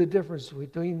 She knew the difference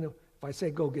between if I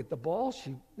say go get the ball,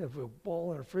 she have a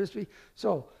ball and a frisbee.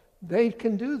 So they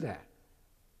can do that,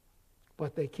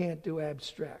 but they can't do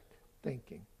abstract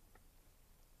thinking.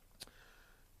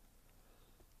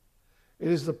 It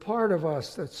is the part of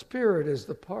us, that spirit is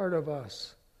the part of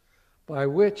us by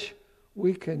which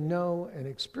we can know and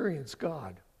experience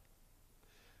God.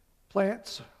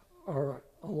 Plants are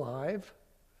alive,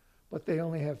 but they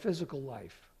only have physical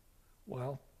life.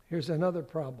 Well, here's another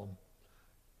problem.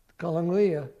 The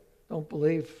Kalanguya don't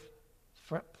believe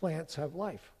plants have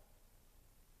life.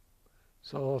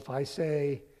 So if I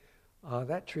say,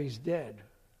 that tree's dead,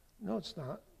 no, it's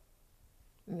not.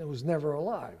 And it was never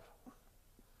alive.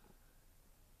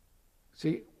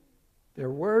 See, their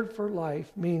word for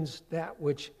life means that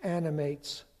which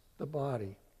animates the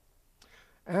body.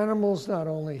 Animals not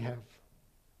only have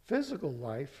physical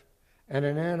life and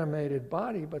an animated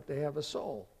body, but they have a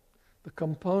soul. The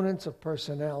components of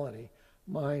personality,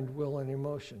 mind, will, and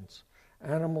emotions.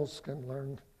 Animals can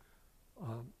learn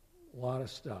a lot of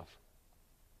stuff.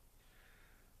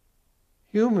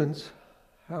 Humans,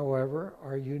 however,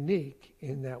 are unique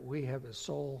in that we have a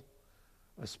soul,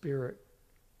 a spirit,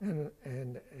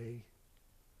 and a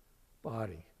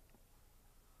body.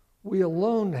 We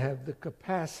alone have the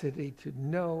capacity to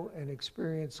know and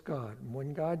experience God. And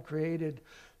when God created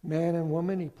man and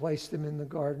woman, he placed them in the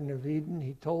Garden of Eden.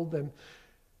 He told them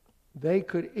they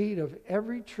could eat of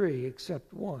every tree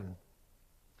except one.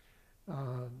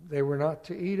 They were not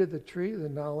to eat of the tree, the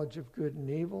knowledge of good and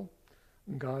evil.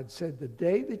 And God said, the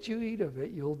day that you eat of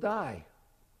it, you'll die.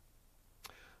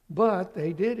 But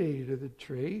they did eat of the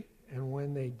tree, and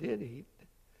when they did eat,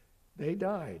 they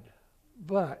died.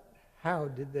 But how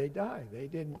did they die?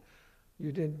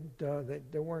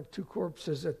 There weren't two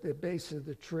corpses at the base of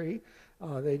the tree.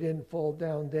 They didn't fall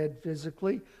down dead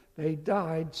physically. They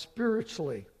died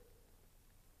spiritually.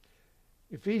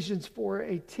 Ephesians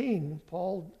 4:18,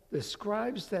 Paul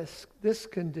describes this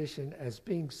condition as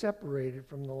being separated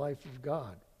from the life of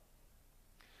God.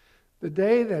 The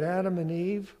day that Adam and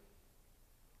Eve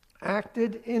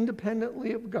acted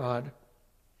independently of God,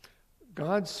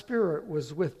 God's Spirit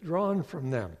was withdrawn from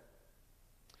them.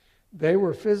 They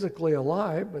were physically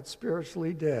alive, but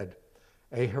spiritually dead,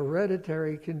 a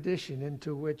hereditary condition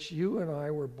into which you and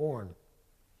I were born.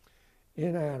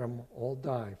 In Adam, all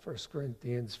die. 1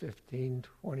 Corinthians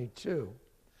 15:22.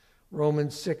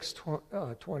 Romans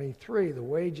 6:23. The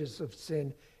wages of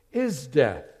sin is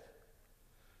death.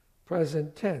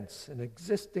 Present tense, an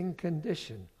existing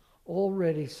condition,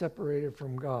 already separated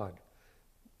from God.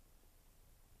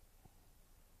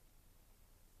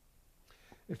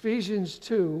 Ephesians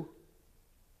 2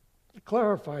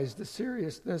 clarifies the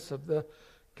seriousness of the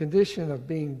condition of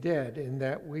being dead in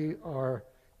that we are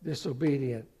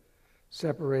disobedient,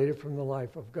 separated from the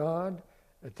life of God,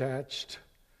 attached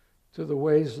to the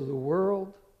ways of the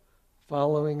world,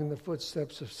 following in the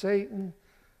footsteps of Satan,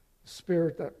 the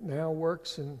spirit that now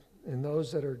works in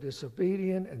those that are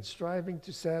disobedient, and striving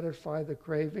to satisfy the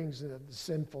cravings of the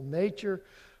sinful nature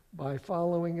by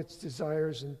following its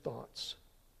desires and thoughts.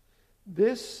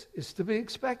 This is to be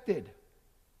expected.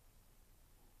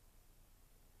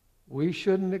 We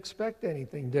shouldn't expect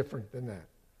anything different than that.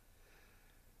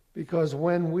 Because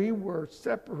when we were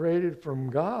separated from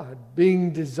God,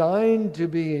 being designed to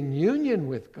be in union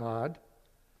with God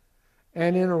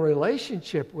and in a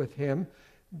relationship with Him,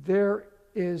 there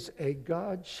is a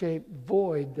God-shaped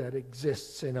void that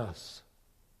exists in us.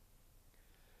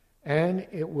 And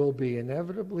it will be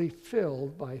inevitably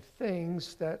filled by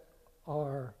things that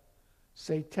are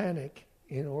satanic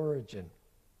in origin.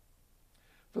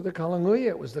 For the Kalanguya,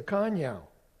 it was the Kanyao,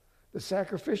 the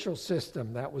sacrificial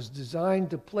system that was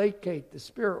designed to placate the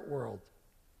spirit world,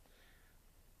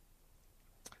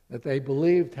 that they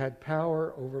believed had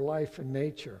power over life and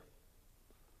nature.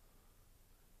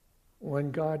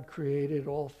 When God created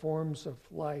all forms of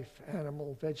life,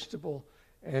 animal, vegetable,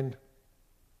 and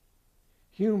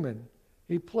human,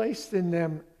 He placed in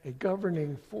them a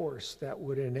governing force that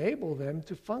would enable them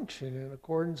to function in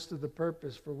accordance to the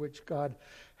purpose for which God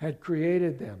had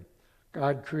created them.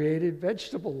 God created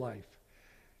vegetable life,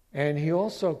 and He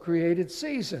also created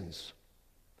seasons,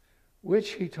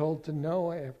 which He told to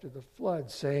Noah after the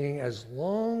flood, saying, as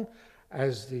long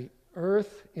as the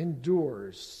earth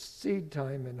endures, seed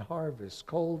time and harvest,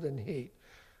 cold and heat,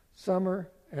 summer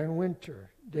and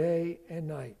winter, day and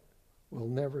night will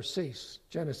never cease.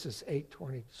 Genesis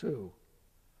 8:22.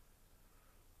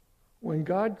 When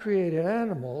God created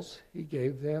animals, He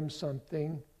gave them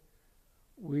something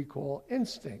we call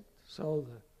instinct. So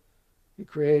He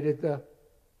created the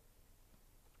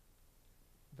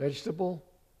vegetable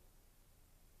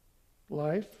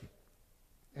life,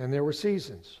 and there were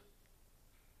seasons.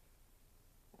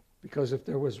 Because if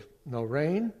there was no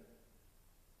rain,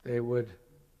 they would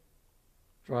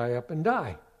dry up and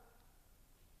die.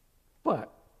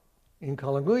 But in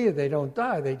Kalanguya, they don't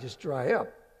die, they just dry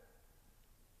up.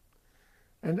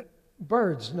 And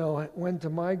birds know when to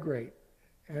migrate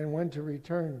and when to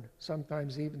return,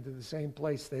 sometimes even to the same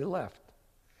place they left.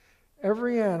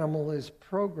 Every animal is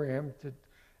programmed to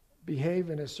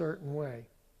behave in a certain way.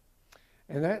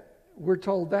 And that we're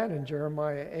told that in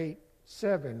Jeremiah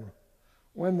 8:7.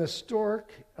 When the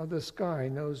stork of the sky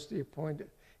knows the appointed,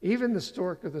 even the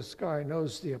stork of the sky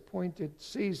knows the appointed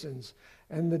seasons,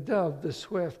 and the dove, the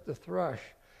swift, the thrush,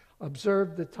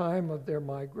 observe the time of their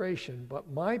migration.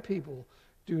 But my people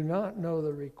do not know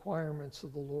the requirements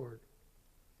of the Lord.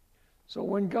 So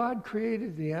when God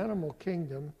created the animal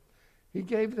kingdom, He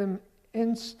gave them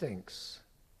instincts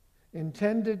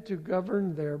intended to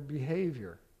govern their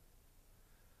behavior.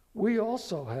 We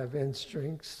also have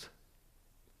instincts,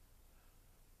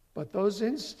 but those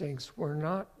instincts were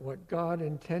not what God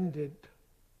intended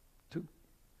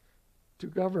to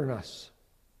govern us.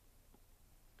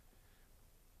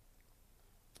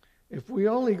 If we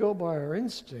only go by our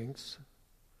instincts,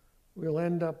 we'll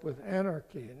end up with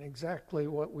anarchy, and exactly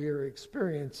what we are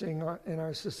experiencing in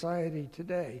our society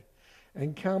today,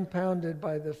 and compounded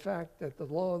by the fact that the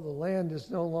law of the land is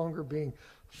no longer being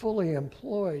fully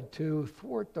employed to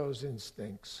thwart those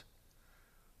instincts.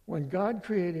 When God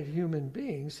created human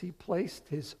beings, He placed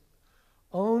His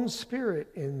own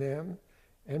spirit in them,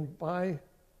 and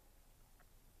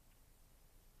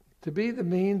to be the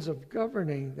means of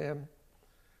governing them,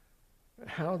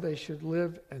 how they should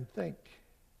live and think.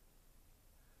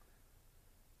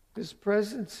 His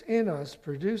presence in us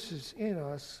produces in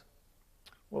us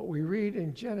what we read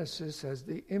in Genesis as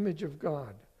the image of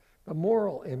God, the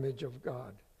moral image of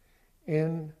God,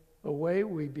 in the way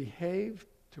we behave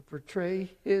to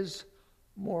portray His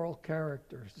moral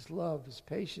character, His love, His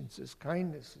patience, His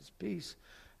kindness, His peace,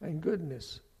 and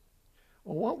goodness.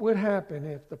 Well, what would happen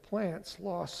if the plants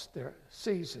lost their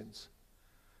seasons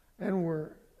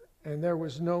and there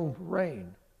was no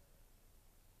rain?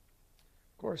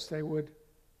 Of course, they would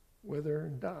wither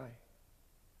and die.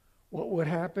 What would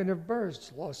happen if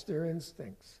birds lost their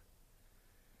instincts?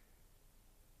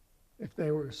 If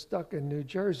they were stuck in New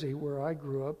Jersey, where I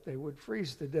grew up, they would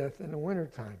freeze to death in the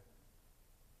wintertime.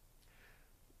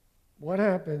 What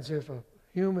happens if a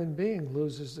human being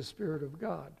loses the Spirit of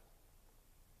God?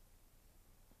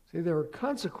 See, there are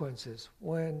consequences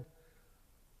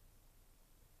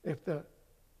if the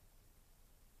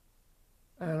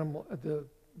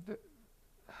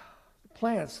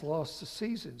plants lost the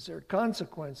seasons. There are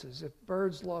consequences if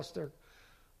birds lost their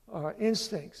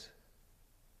instincts.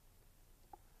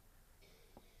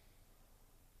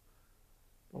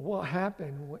 But what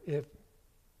happened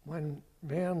when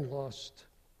man lost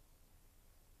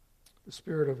the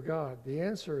Spirit of God? The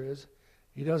answer is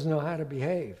he doesn't know how to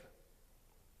behave.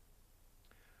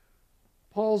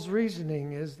 Paul's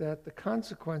reasoning is that the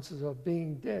consequences of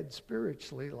being dead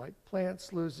spiritually, like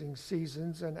plants losing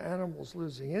seasons and animals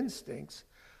losing instincts,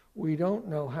 we don't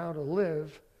know how to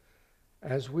live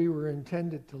as we were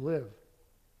intended to live.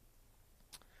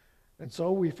 And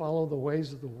so we follow the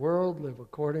ways of the world, live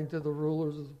according to the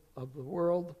rulers of the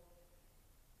world.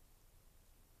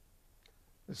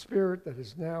 The spirit that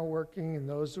is now working in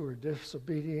those who are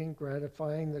disobedient,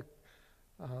 gratifying the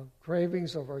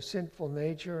cravings of our sinful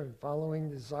nature and following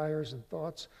desires and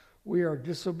thoughts, we are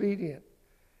disobedient.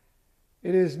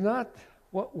 It is not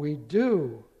what we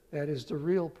do that is the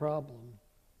real problem.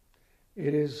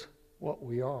 It is what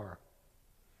we are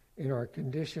in our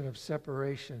condition of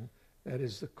separation that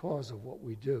is the cause of what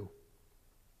we do.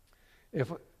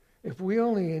 If we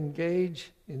only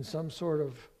engage in some sort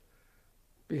of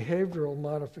behavioral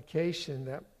modification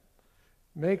that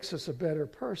makes us a better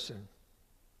person,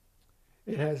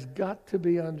 it has got to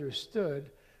be understood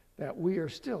that we are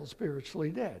still spiritually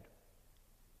dead.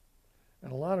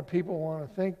 And a lot of people want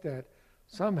to think that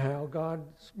somehow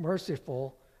God's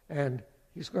merciful and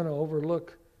he's going to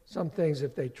overlook some things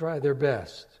if they try their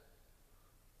best.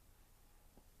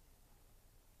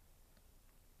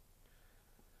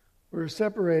 We're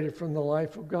separated from the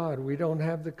life of God. We don't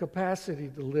have the capacity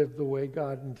to live the way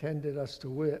God intended us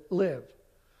to live.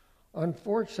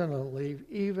 Unfortunately,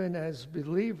 even as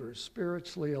believers,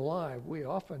 spiritually alive, we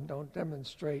often don't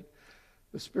demonstrate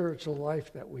the spiritual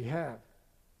life that we have.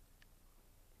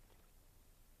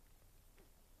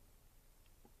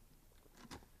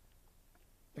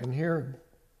 And here,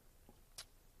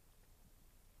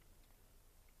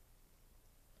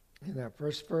 in that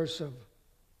first verse of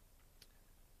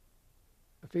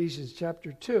Ephesians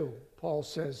chapter 2, Paul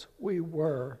says, we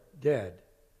were dead.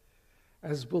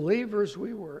 As believers,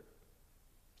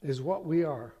 is what we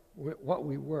are, what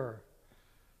we were.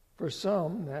 For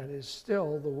some, that is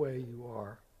still the way you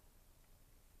are.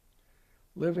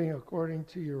 Living according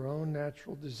to your own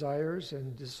natural desires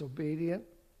and disobedient,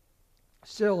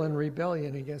 still in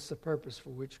rebellion against the purpose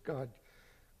for which God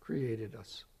created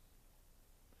us.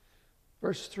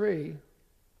 Verse 3,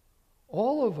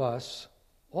 all of us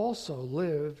also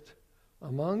lived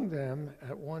among them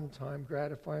at one time,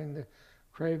 gratifying the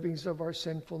cravings of our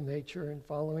sinful nature and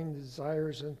following the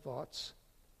desires and thoughts,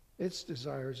 its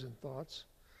desires and thoughts.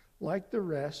 Like the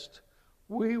rest,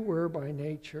 we were by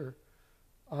nature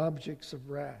objects of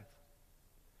wrath.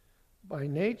 By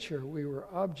nature, we were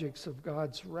objects of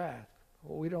God's wrath.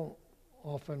 Well, we don't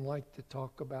often like to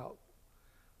talk about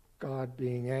God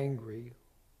being angry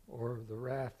or the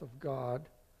wrath of God.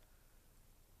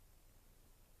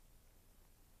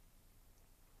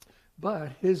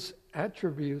 But his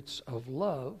attributes of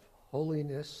love,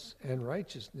 holiness, and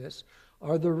righteousness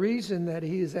are the reason that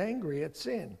he is angry at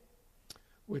sin,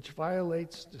 which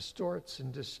violates, distorts,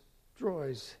 and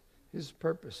destroys his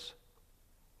purpose.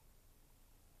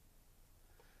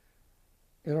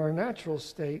 In our natural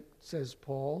state, says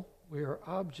Paul, we are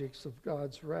objects of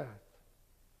God's wrath.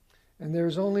 And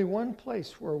there's only one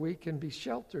place where we can be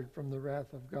sheltered from the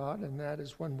wrath of God, and that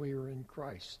is when we are in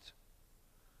Christ.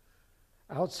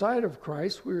 Outside of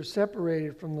Christ, we are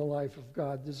separated from the life of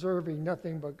God, deserving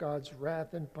nothing but God's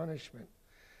wrath and punishment.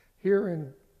 Here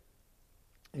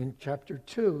in chapter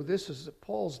 2, this is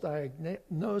Paul's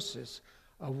diagnosis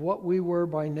of what we were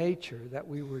by nature, that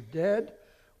we were dead,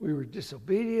 we were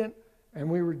disobedient, and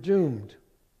we were doomed.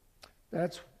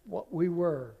 That's what we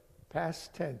were,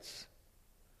 past tense,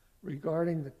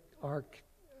 regarding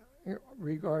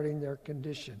their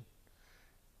condition.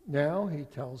 Now, he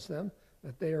tells them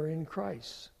that they are in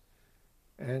Christ.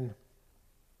 And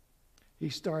he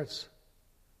starts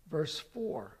verse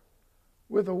 4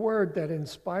 with a word that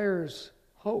inspires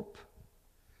hope.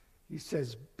 He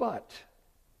says, but,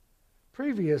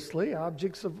 previously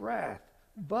objects of wrath,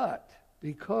 but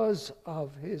because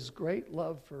of his great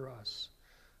love for us,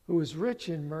 who is rich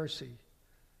in mercy.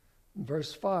 In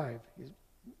verse 5,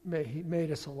 he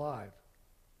made us alive.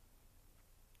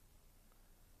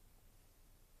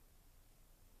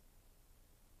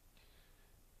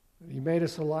 He made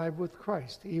us alive with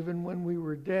Christ, even when we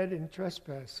were dead in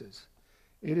trespasses.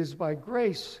 It is by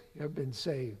grace you have been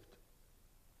saved.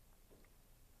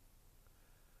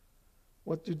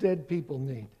 What do dead people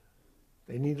need?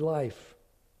 They need life.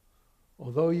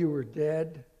 Although you were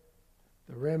dead,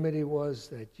 the remedy was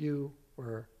that you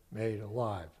were made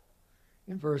alive.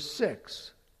 In verse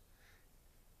 6,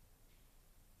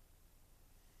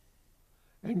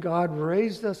 and God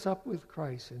raised us up with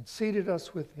Christ and seated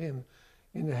us with him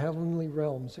in the heavenly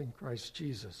realms in Christ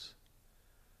Jesus.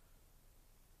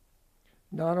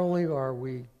 Not only were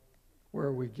we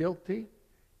guilty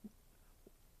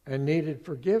and needed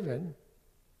forgiving,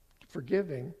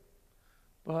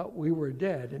 but we were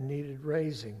dead and needed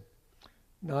raising.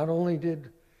 Not only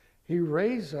did he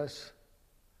raise us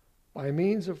by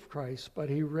means of Christ, but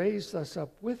he raised us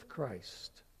up with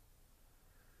Christ.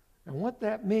 And what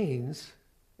that means,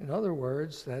 in other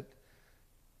words, that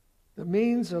the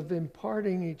means of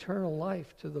imparting eternal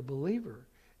life to the believer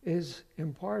is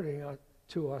imparting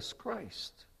to us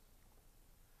Christ.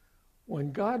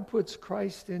 When God puts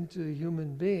Christ into the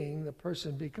human being, the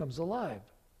person becomes alive.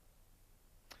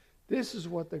 This is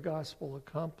what the gospel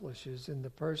accomplishes in the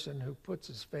person who puts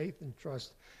his faith and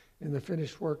trust in the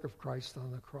finished work of Christ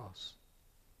on the cross.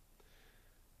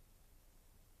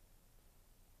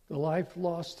 The life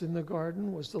lost in the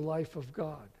garden was the life of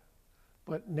God.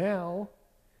 But now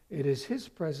it is his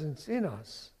presence in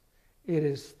us. It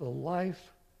is the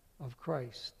life of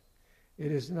Christ.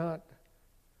 It is not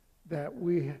that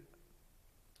we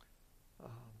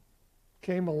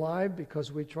came alive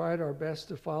because we tried our best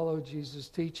to follow Jesus'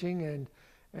 teaching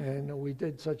and we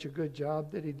did such a good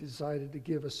job that he decided to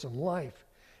give us some life.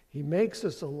 He makes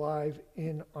us alive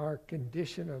in our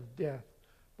condition of death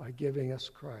by giving us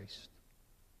Christ.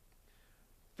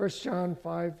 1 John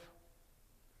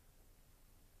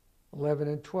 5:11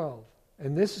 and 12.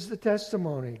 And this is the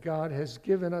testimony: God has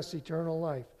given us eternal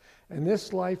life, and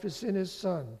this life is in his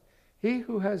Son. He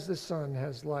who has the Son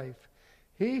has life.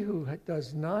 He who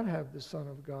does not have the Son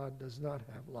of God does not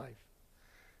have life.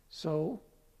 So,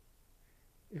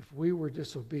 if we were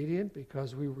disobedient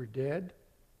because we were dead,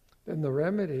 then the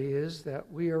remedy is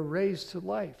that we are raised to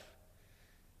life,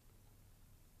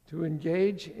 to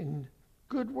engage in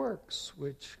good works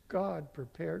which God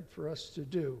prepared for us to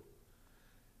do.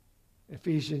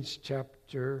 Ephesians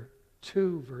chapter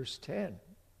 2, verse 10.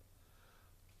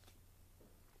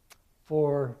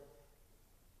 For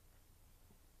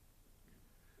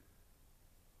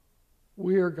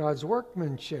we are God's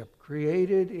workmanship,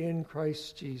 created in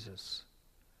Christ Jesus,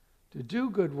 to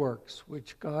do good works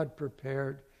which God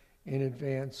prepared in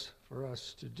advance for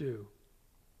us to do.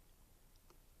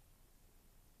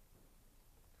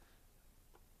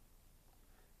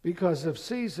 Because of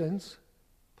seasons,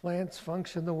 plants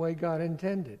function the way God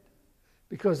intended.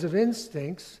 Because of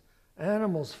instincts,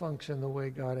 animals function the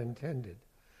way God intended.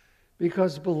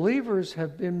 Because believers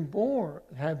have been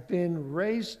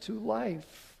raised to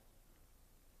life,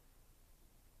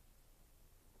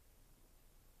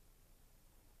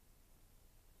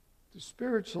 to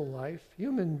spiritual life,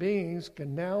 human beings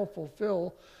can now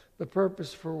fulfill the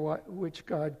purpose for which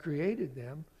God created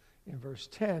them. In verse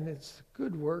 10, it's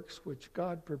good works which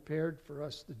God prepared for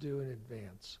us to do in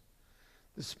advance.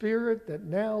 The Spirit that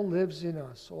now lives in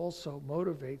us also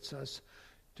motivates us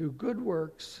to good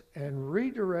works and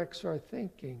redirects our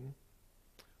thinking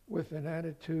with an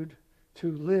attitude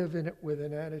to live in it with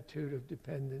an attitude of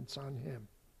dependence on him.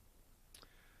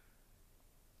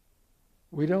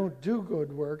 We don't do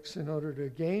good works in order to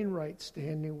gain right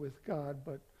standing with God,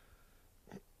 but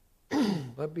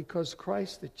because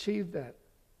Christ achieved that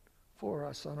for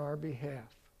us on our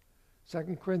behalf.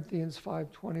 2 Corinthians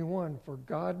 5:21, for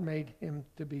God made him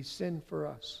to be sin for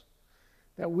us,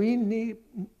 that we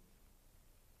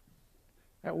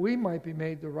might be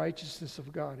made the righteousness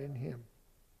of God in him.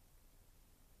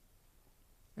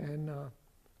 And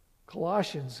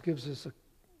Colossians gives us a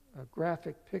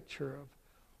graphic picture of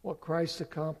what Christ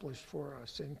accomplished for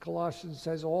us. And Colossians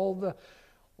says all the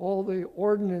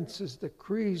ordinances,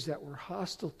 decrees that were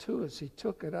hostile to us, he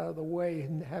took it out of the way,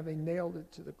 and having nailed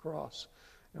it to the cross.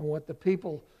 And what the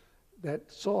people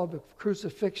that saw the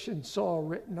crucifixion saw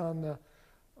written on the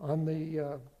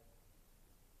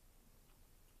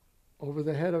over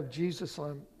the head of Jesus,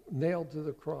 nailed to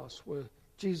the cross, was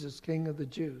Jesus, King of the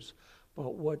Jews.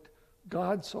 But what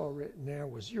God saw written there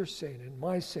was your sin and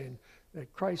my sin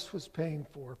that Christ was paying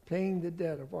for, paying the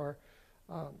debt of our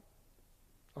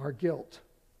guilt.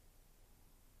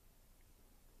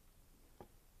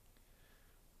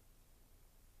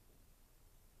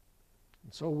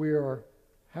 And so we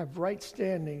have right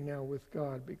standing now with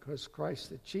God because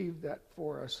Christ achieved that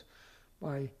for us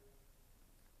by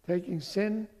taking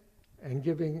sin and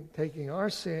taking our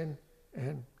sin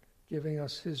and giving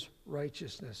us his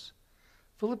righteousness.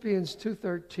 Philippians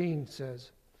 2:13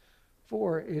 says,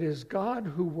 for it is God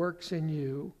who works in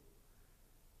you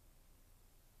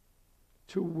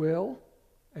to will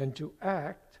and to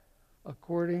act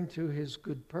according to his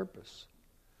good purpose.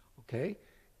 Okay?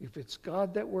 If it's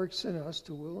God that works in us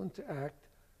to will and to act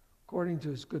according to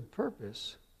his good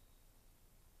purpose,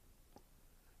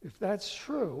 if that's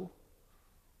true,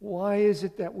 why is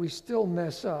it that we still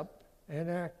mess up and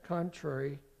act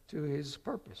contrary to his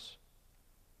purpose?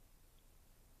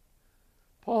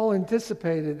 Paul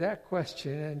anticipated that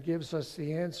question and gives us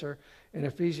the answer in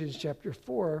Ephesians chapter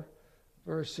 4,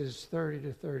 verses 30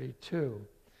 to 32.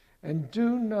 And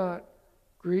do not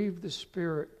grieve the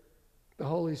Spirit, the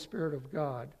Holy Spirit of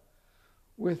God,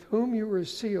 with whom you were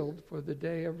sealed for the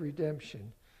day of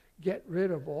redemption. Get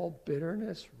rid of all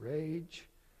bitterness, rage,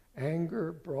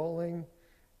 anger, brawling,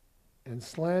 and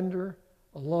slander,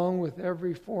 along with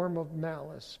every form of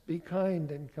malice. Be kind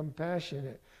and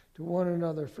compassionate to one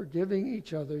another, forgiving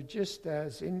each other, just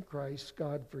as in Christ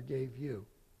God forgave you.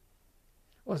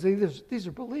 Well, see, these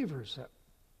are believers that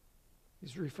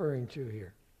he's referring to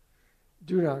here.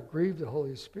 Do not grieve the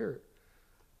Holy Spirit.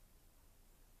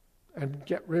 And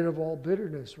get rid of all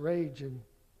bitterness, rage, and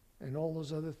all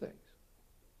those other things.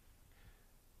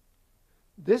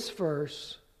 This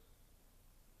verse,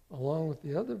 along with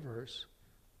the other verse,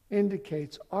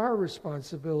 indicates our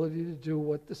responsibility to do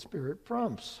what the Spirit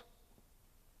prompts.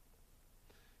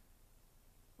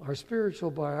 Our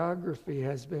spiritual biography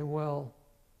has been well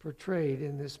portrayed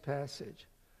in this passage.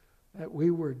 That we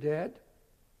were dead,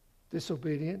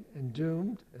 disobedient, and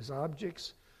doomed as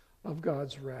objects of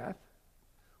God's wrath.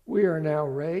 We are now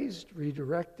raised,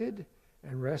 redirected,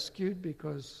 and rescued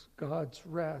because God's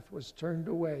wrath was turned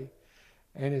away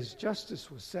and his justice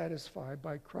was satisfied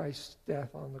by Christ's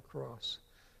death on the cross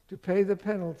to pay the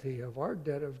penalty of our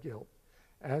debt of guilt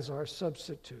as our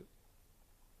substitute.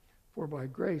 For by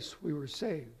grace we were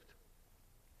saved.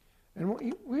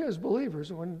 And we as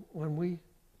believers, when we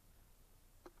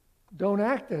don't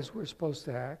act as we're supposed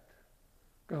to act,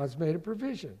 God's made a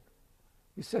provision.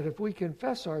 He said if we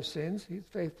confess our sins, he's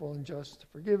faithful and just to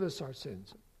forgive us our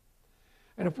sins.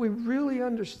 And if we really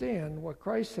understand what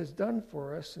Christ has done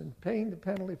for us in paying the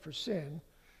penalty for sin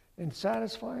and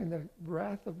satisfying the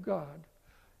wrath of God,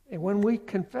 and when we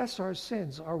confess our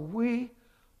sins, are we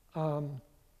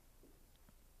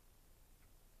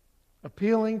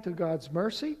appealing to God's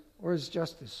mercy or his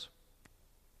justice?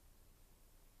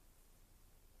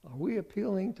 Are we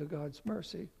appealing to God's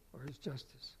mercy or his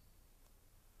justice?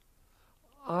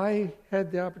 I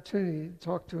had the opportunity to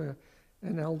talk to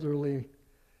an elderly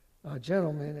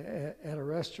gentleman at a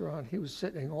restaurant. He was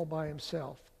sitting all by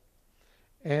himself.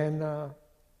 And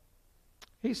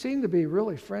he seemed to be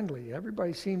really friendly.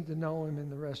 Everybody seemed to know him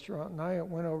in the restaurant. And I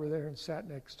went over there and sat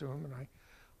next to him. And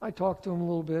I talked to him a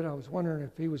little bit. I was wondering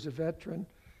if he was a veteran.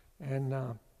 And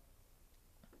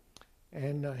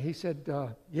he said,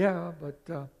 yeah,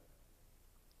 but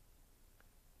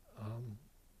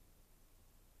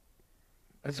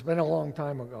it's been a long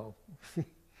time ago.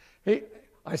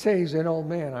 I say he's an old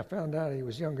man. I found out he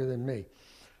was younger than me.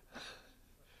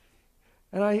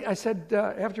 And I said,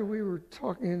 after we were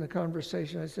talking in the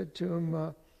conversation, I said to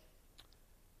him,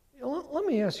 let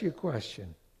me ask you a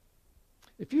question.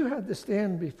 If you had to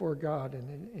stand before God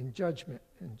in judgment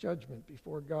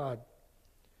before God,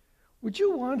 would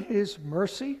you want his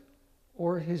mercy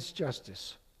or his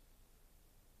justice?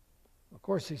 Of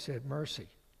course, he said mercy.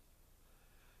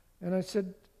 And I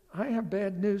said, I have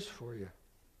bad news for you.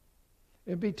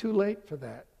 It'd be too late for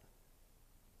that.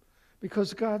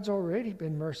 Because God's already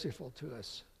been merciful to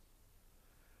us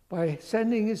by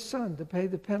sending his son to pay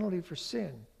the penalty for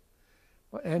sin.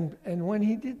 And when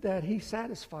he did that, he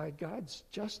satisfied God's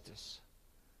justice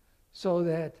so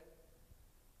that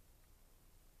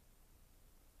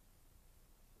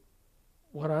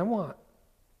what I want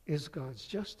is God's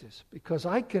justice, because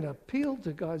I can appeal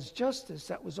to God's justice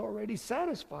that was already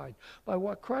satisfied by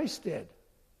what Christ did.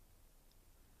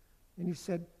 And he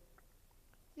said,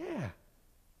 yeah,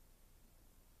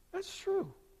 that's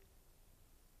true.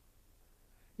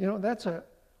 You know,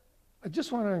 I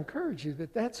just want to encourage you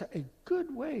that that's a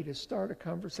good way to start a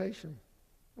conversation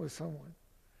with someone.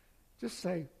 Just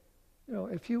say, you know,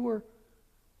 if you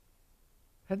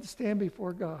had to stand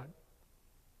before God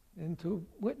and to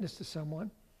witness to someone,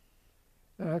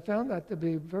 and I found that to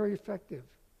be very effective.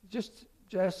 Just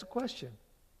ask the question,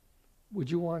 would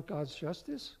you want God's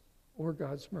justice or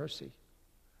God's mercy?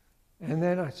 And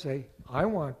then I say, I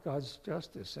want God's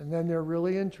justice. And then they're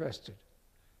really interested.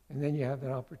 And then you have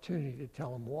an opportunity to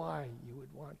tell them why you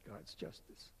would want God's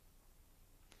justice.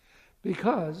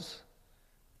 Because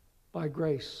by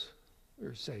grace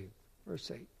we're saved. Verse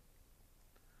 8.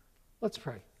 Let's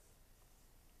pray.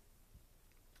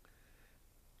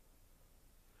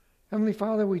 Heavenly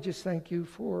Father, we just thank you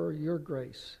for your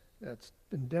grace that's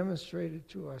been demonstrated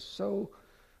to us so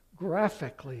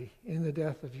graphically in the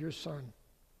death of your Son.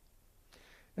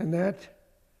 And that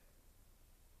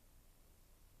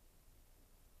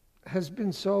has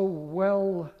been so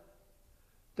well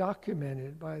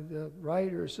documented by the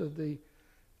writers of the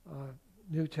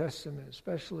New Testament,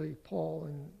 especially Paul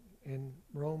in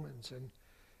Romans and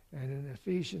in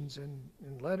Ephesians and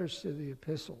in letters to the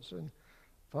epistles. And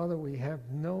Father, we have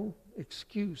no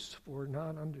excuse for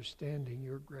not understanding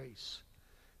your grace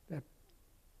that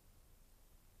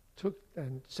took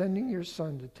and sending your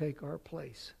Son to take our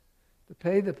place, to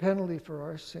pay the penalty for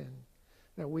our sin,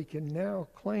 that we can now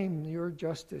claim your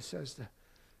justice as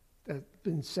that's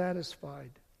been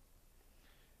satisfied,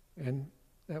 and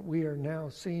that we are now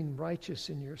seen righteous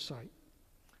in your sight.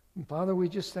 And Father, we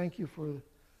just thank you for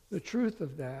the truth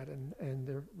of that and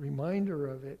the reminder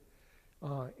of it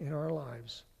in our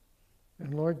lives.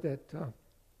 And Lord, that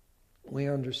we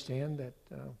understand that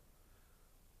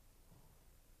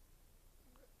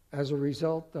as a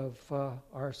result of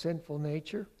our sinful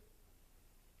nature,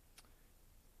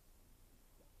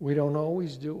 we don't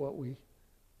always do what we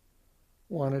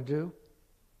want to do.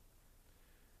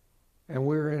 And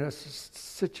we're in a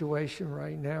situation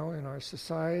right now in our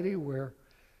society where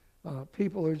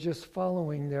people are just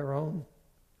following their own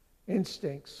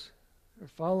instincts. They're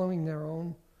following their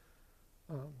own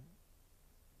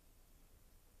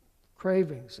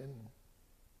cravings and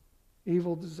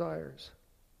evil desires.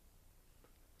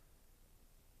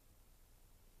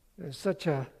 There's such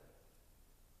a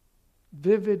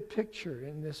vivid picture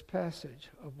in this passage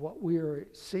of what we are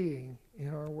seeing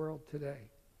in our world today.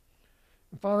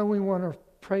 And Father, we want to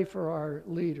pray for our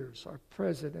leaders, our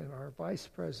president, our vice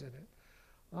president,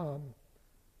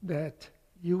 that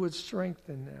you would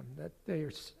strengthen them, that they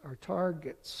are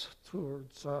targets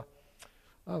towards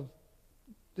of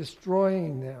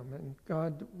destroying them. And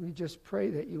God, we just pray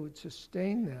that you would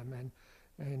sustain them,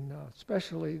 and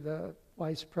especially the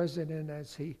vice president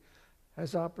as he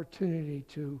has opportunity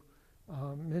to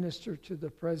minister to the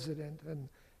president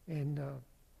and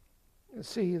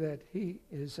see that he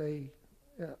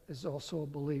is also a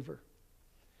believer.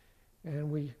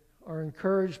 And we are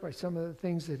encouraged by some of the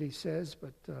things that he says,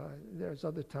 but there's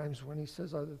other times when he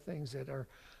says other things that are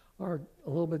a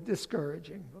little bit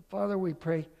discouraging. But Father, we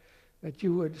pray that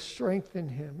you would strengthen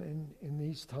him in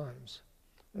these times,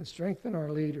 and strengthen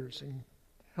our leaders and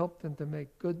help them to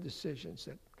make good decisions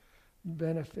that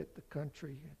benefit the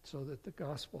country so that the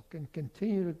gospel can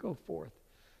continue to go forth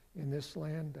in this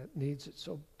land that needs it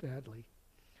so badly.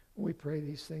 We pray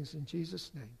these things in Jesus'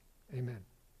 name. Amen.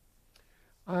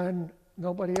 And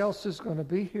nobody else is going to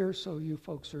be here, so you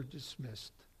folks are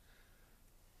dismissed.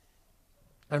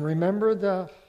 And remember the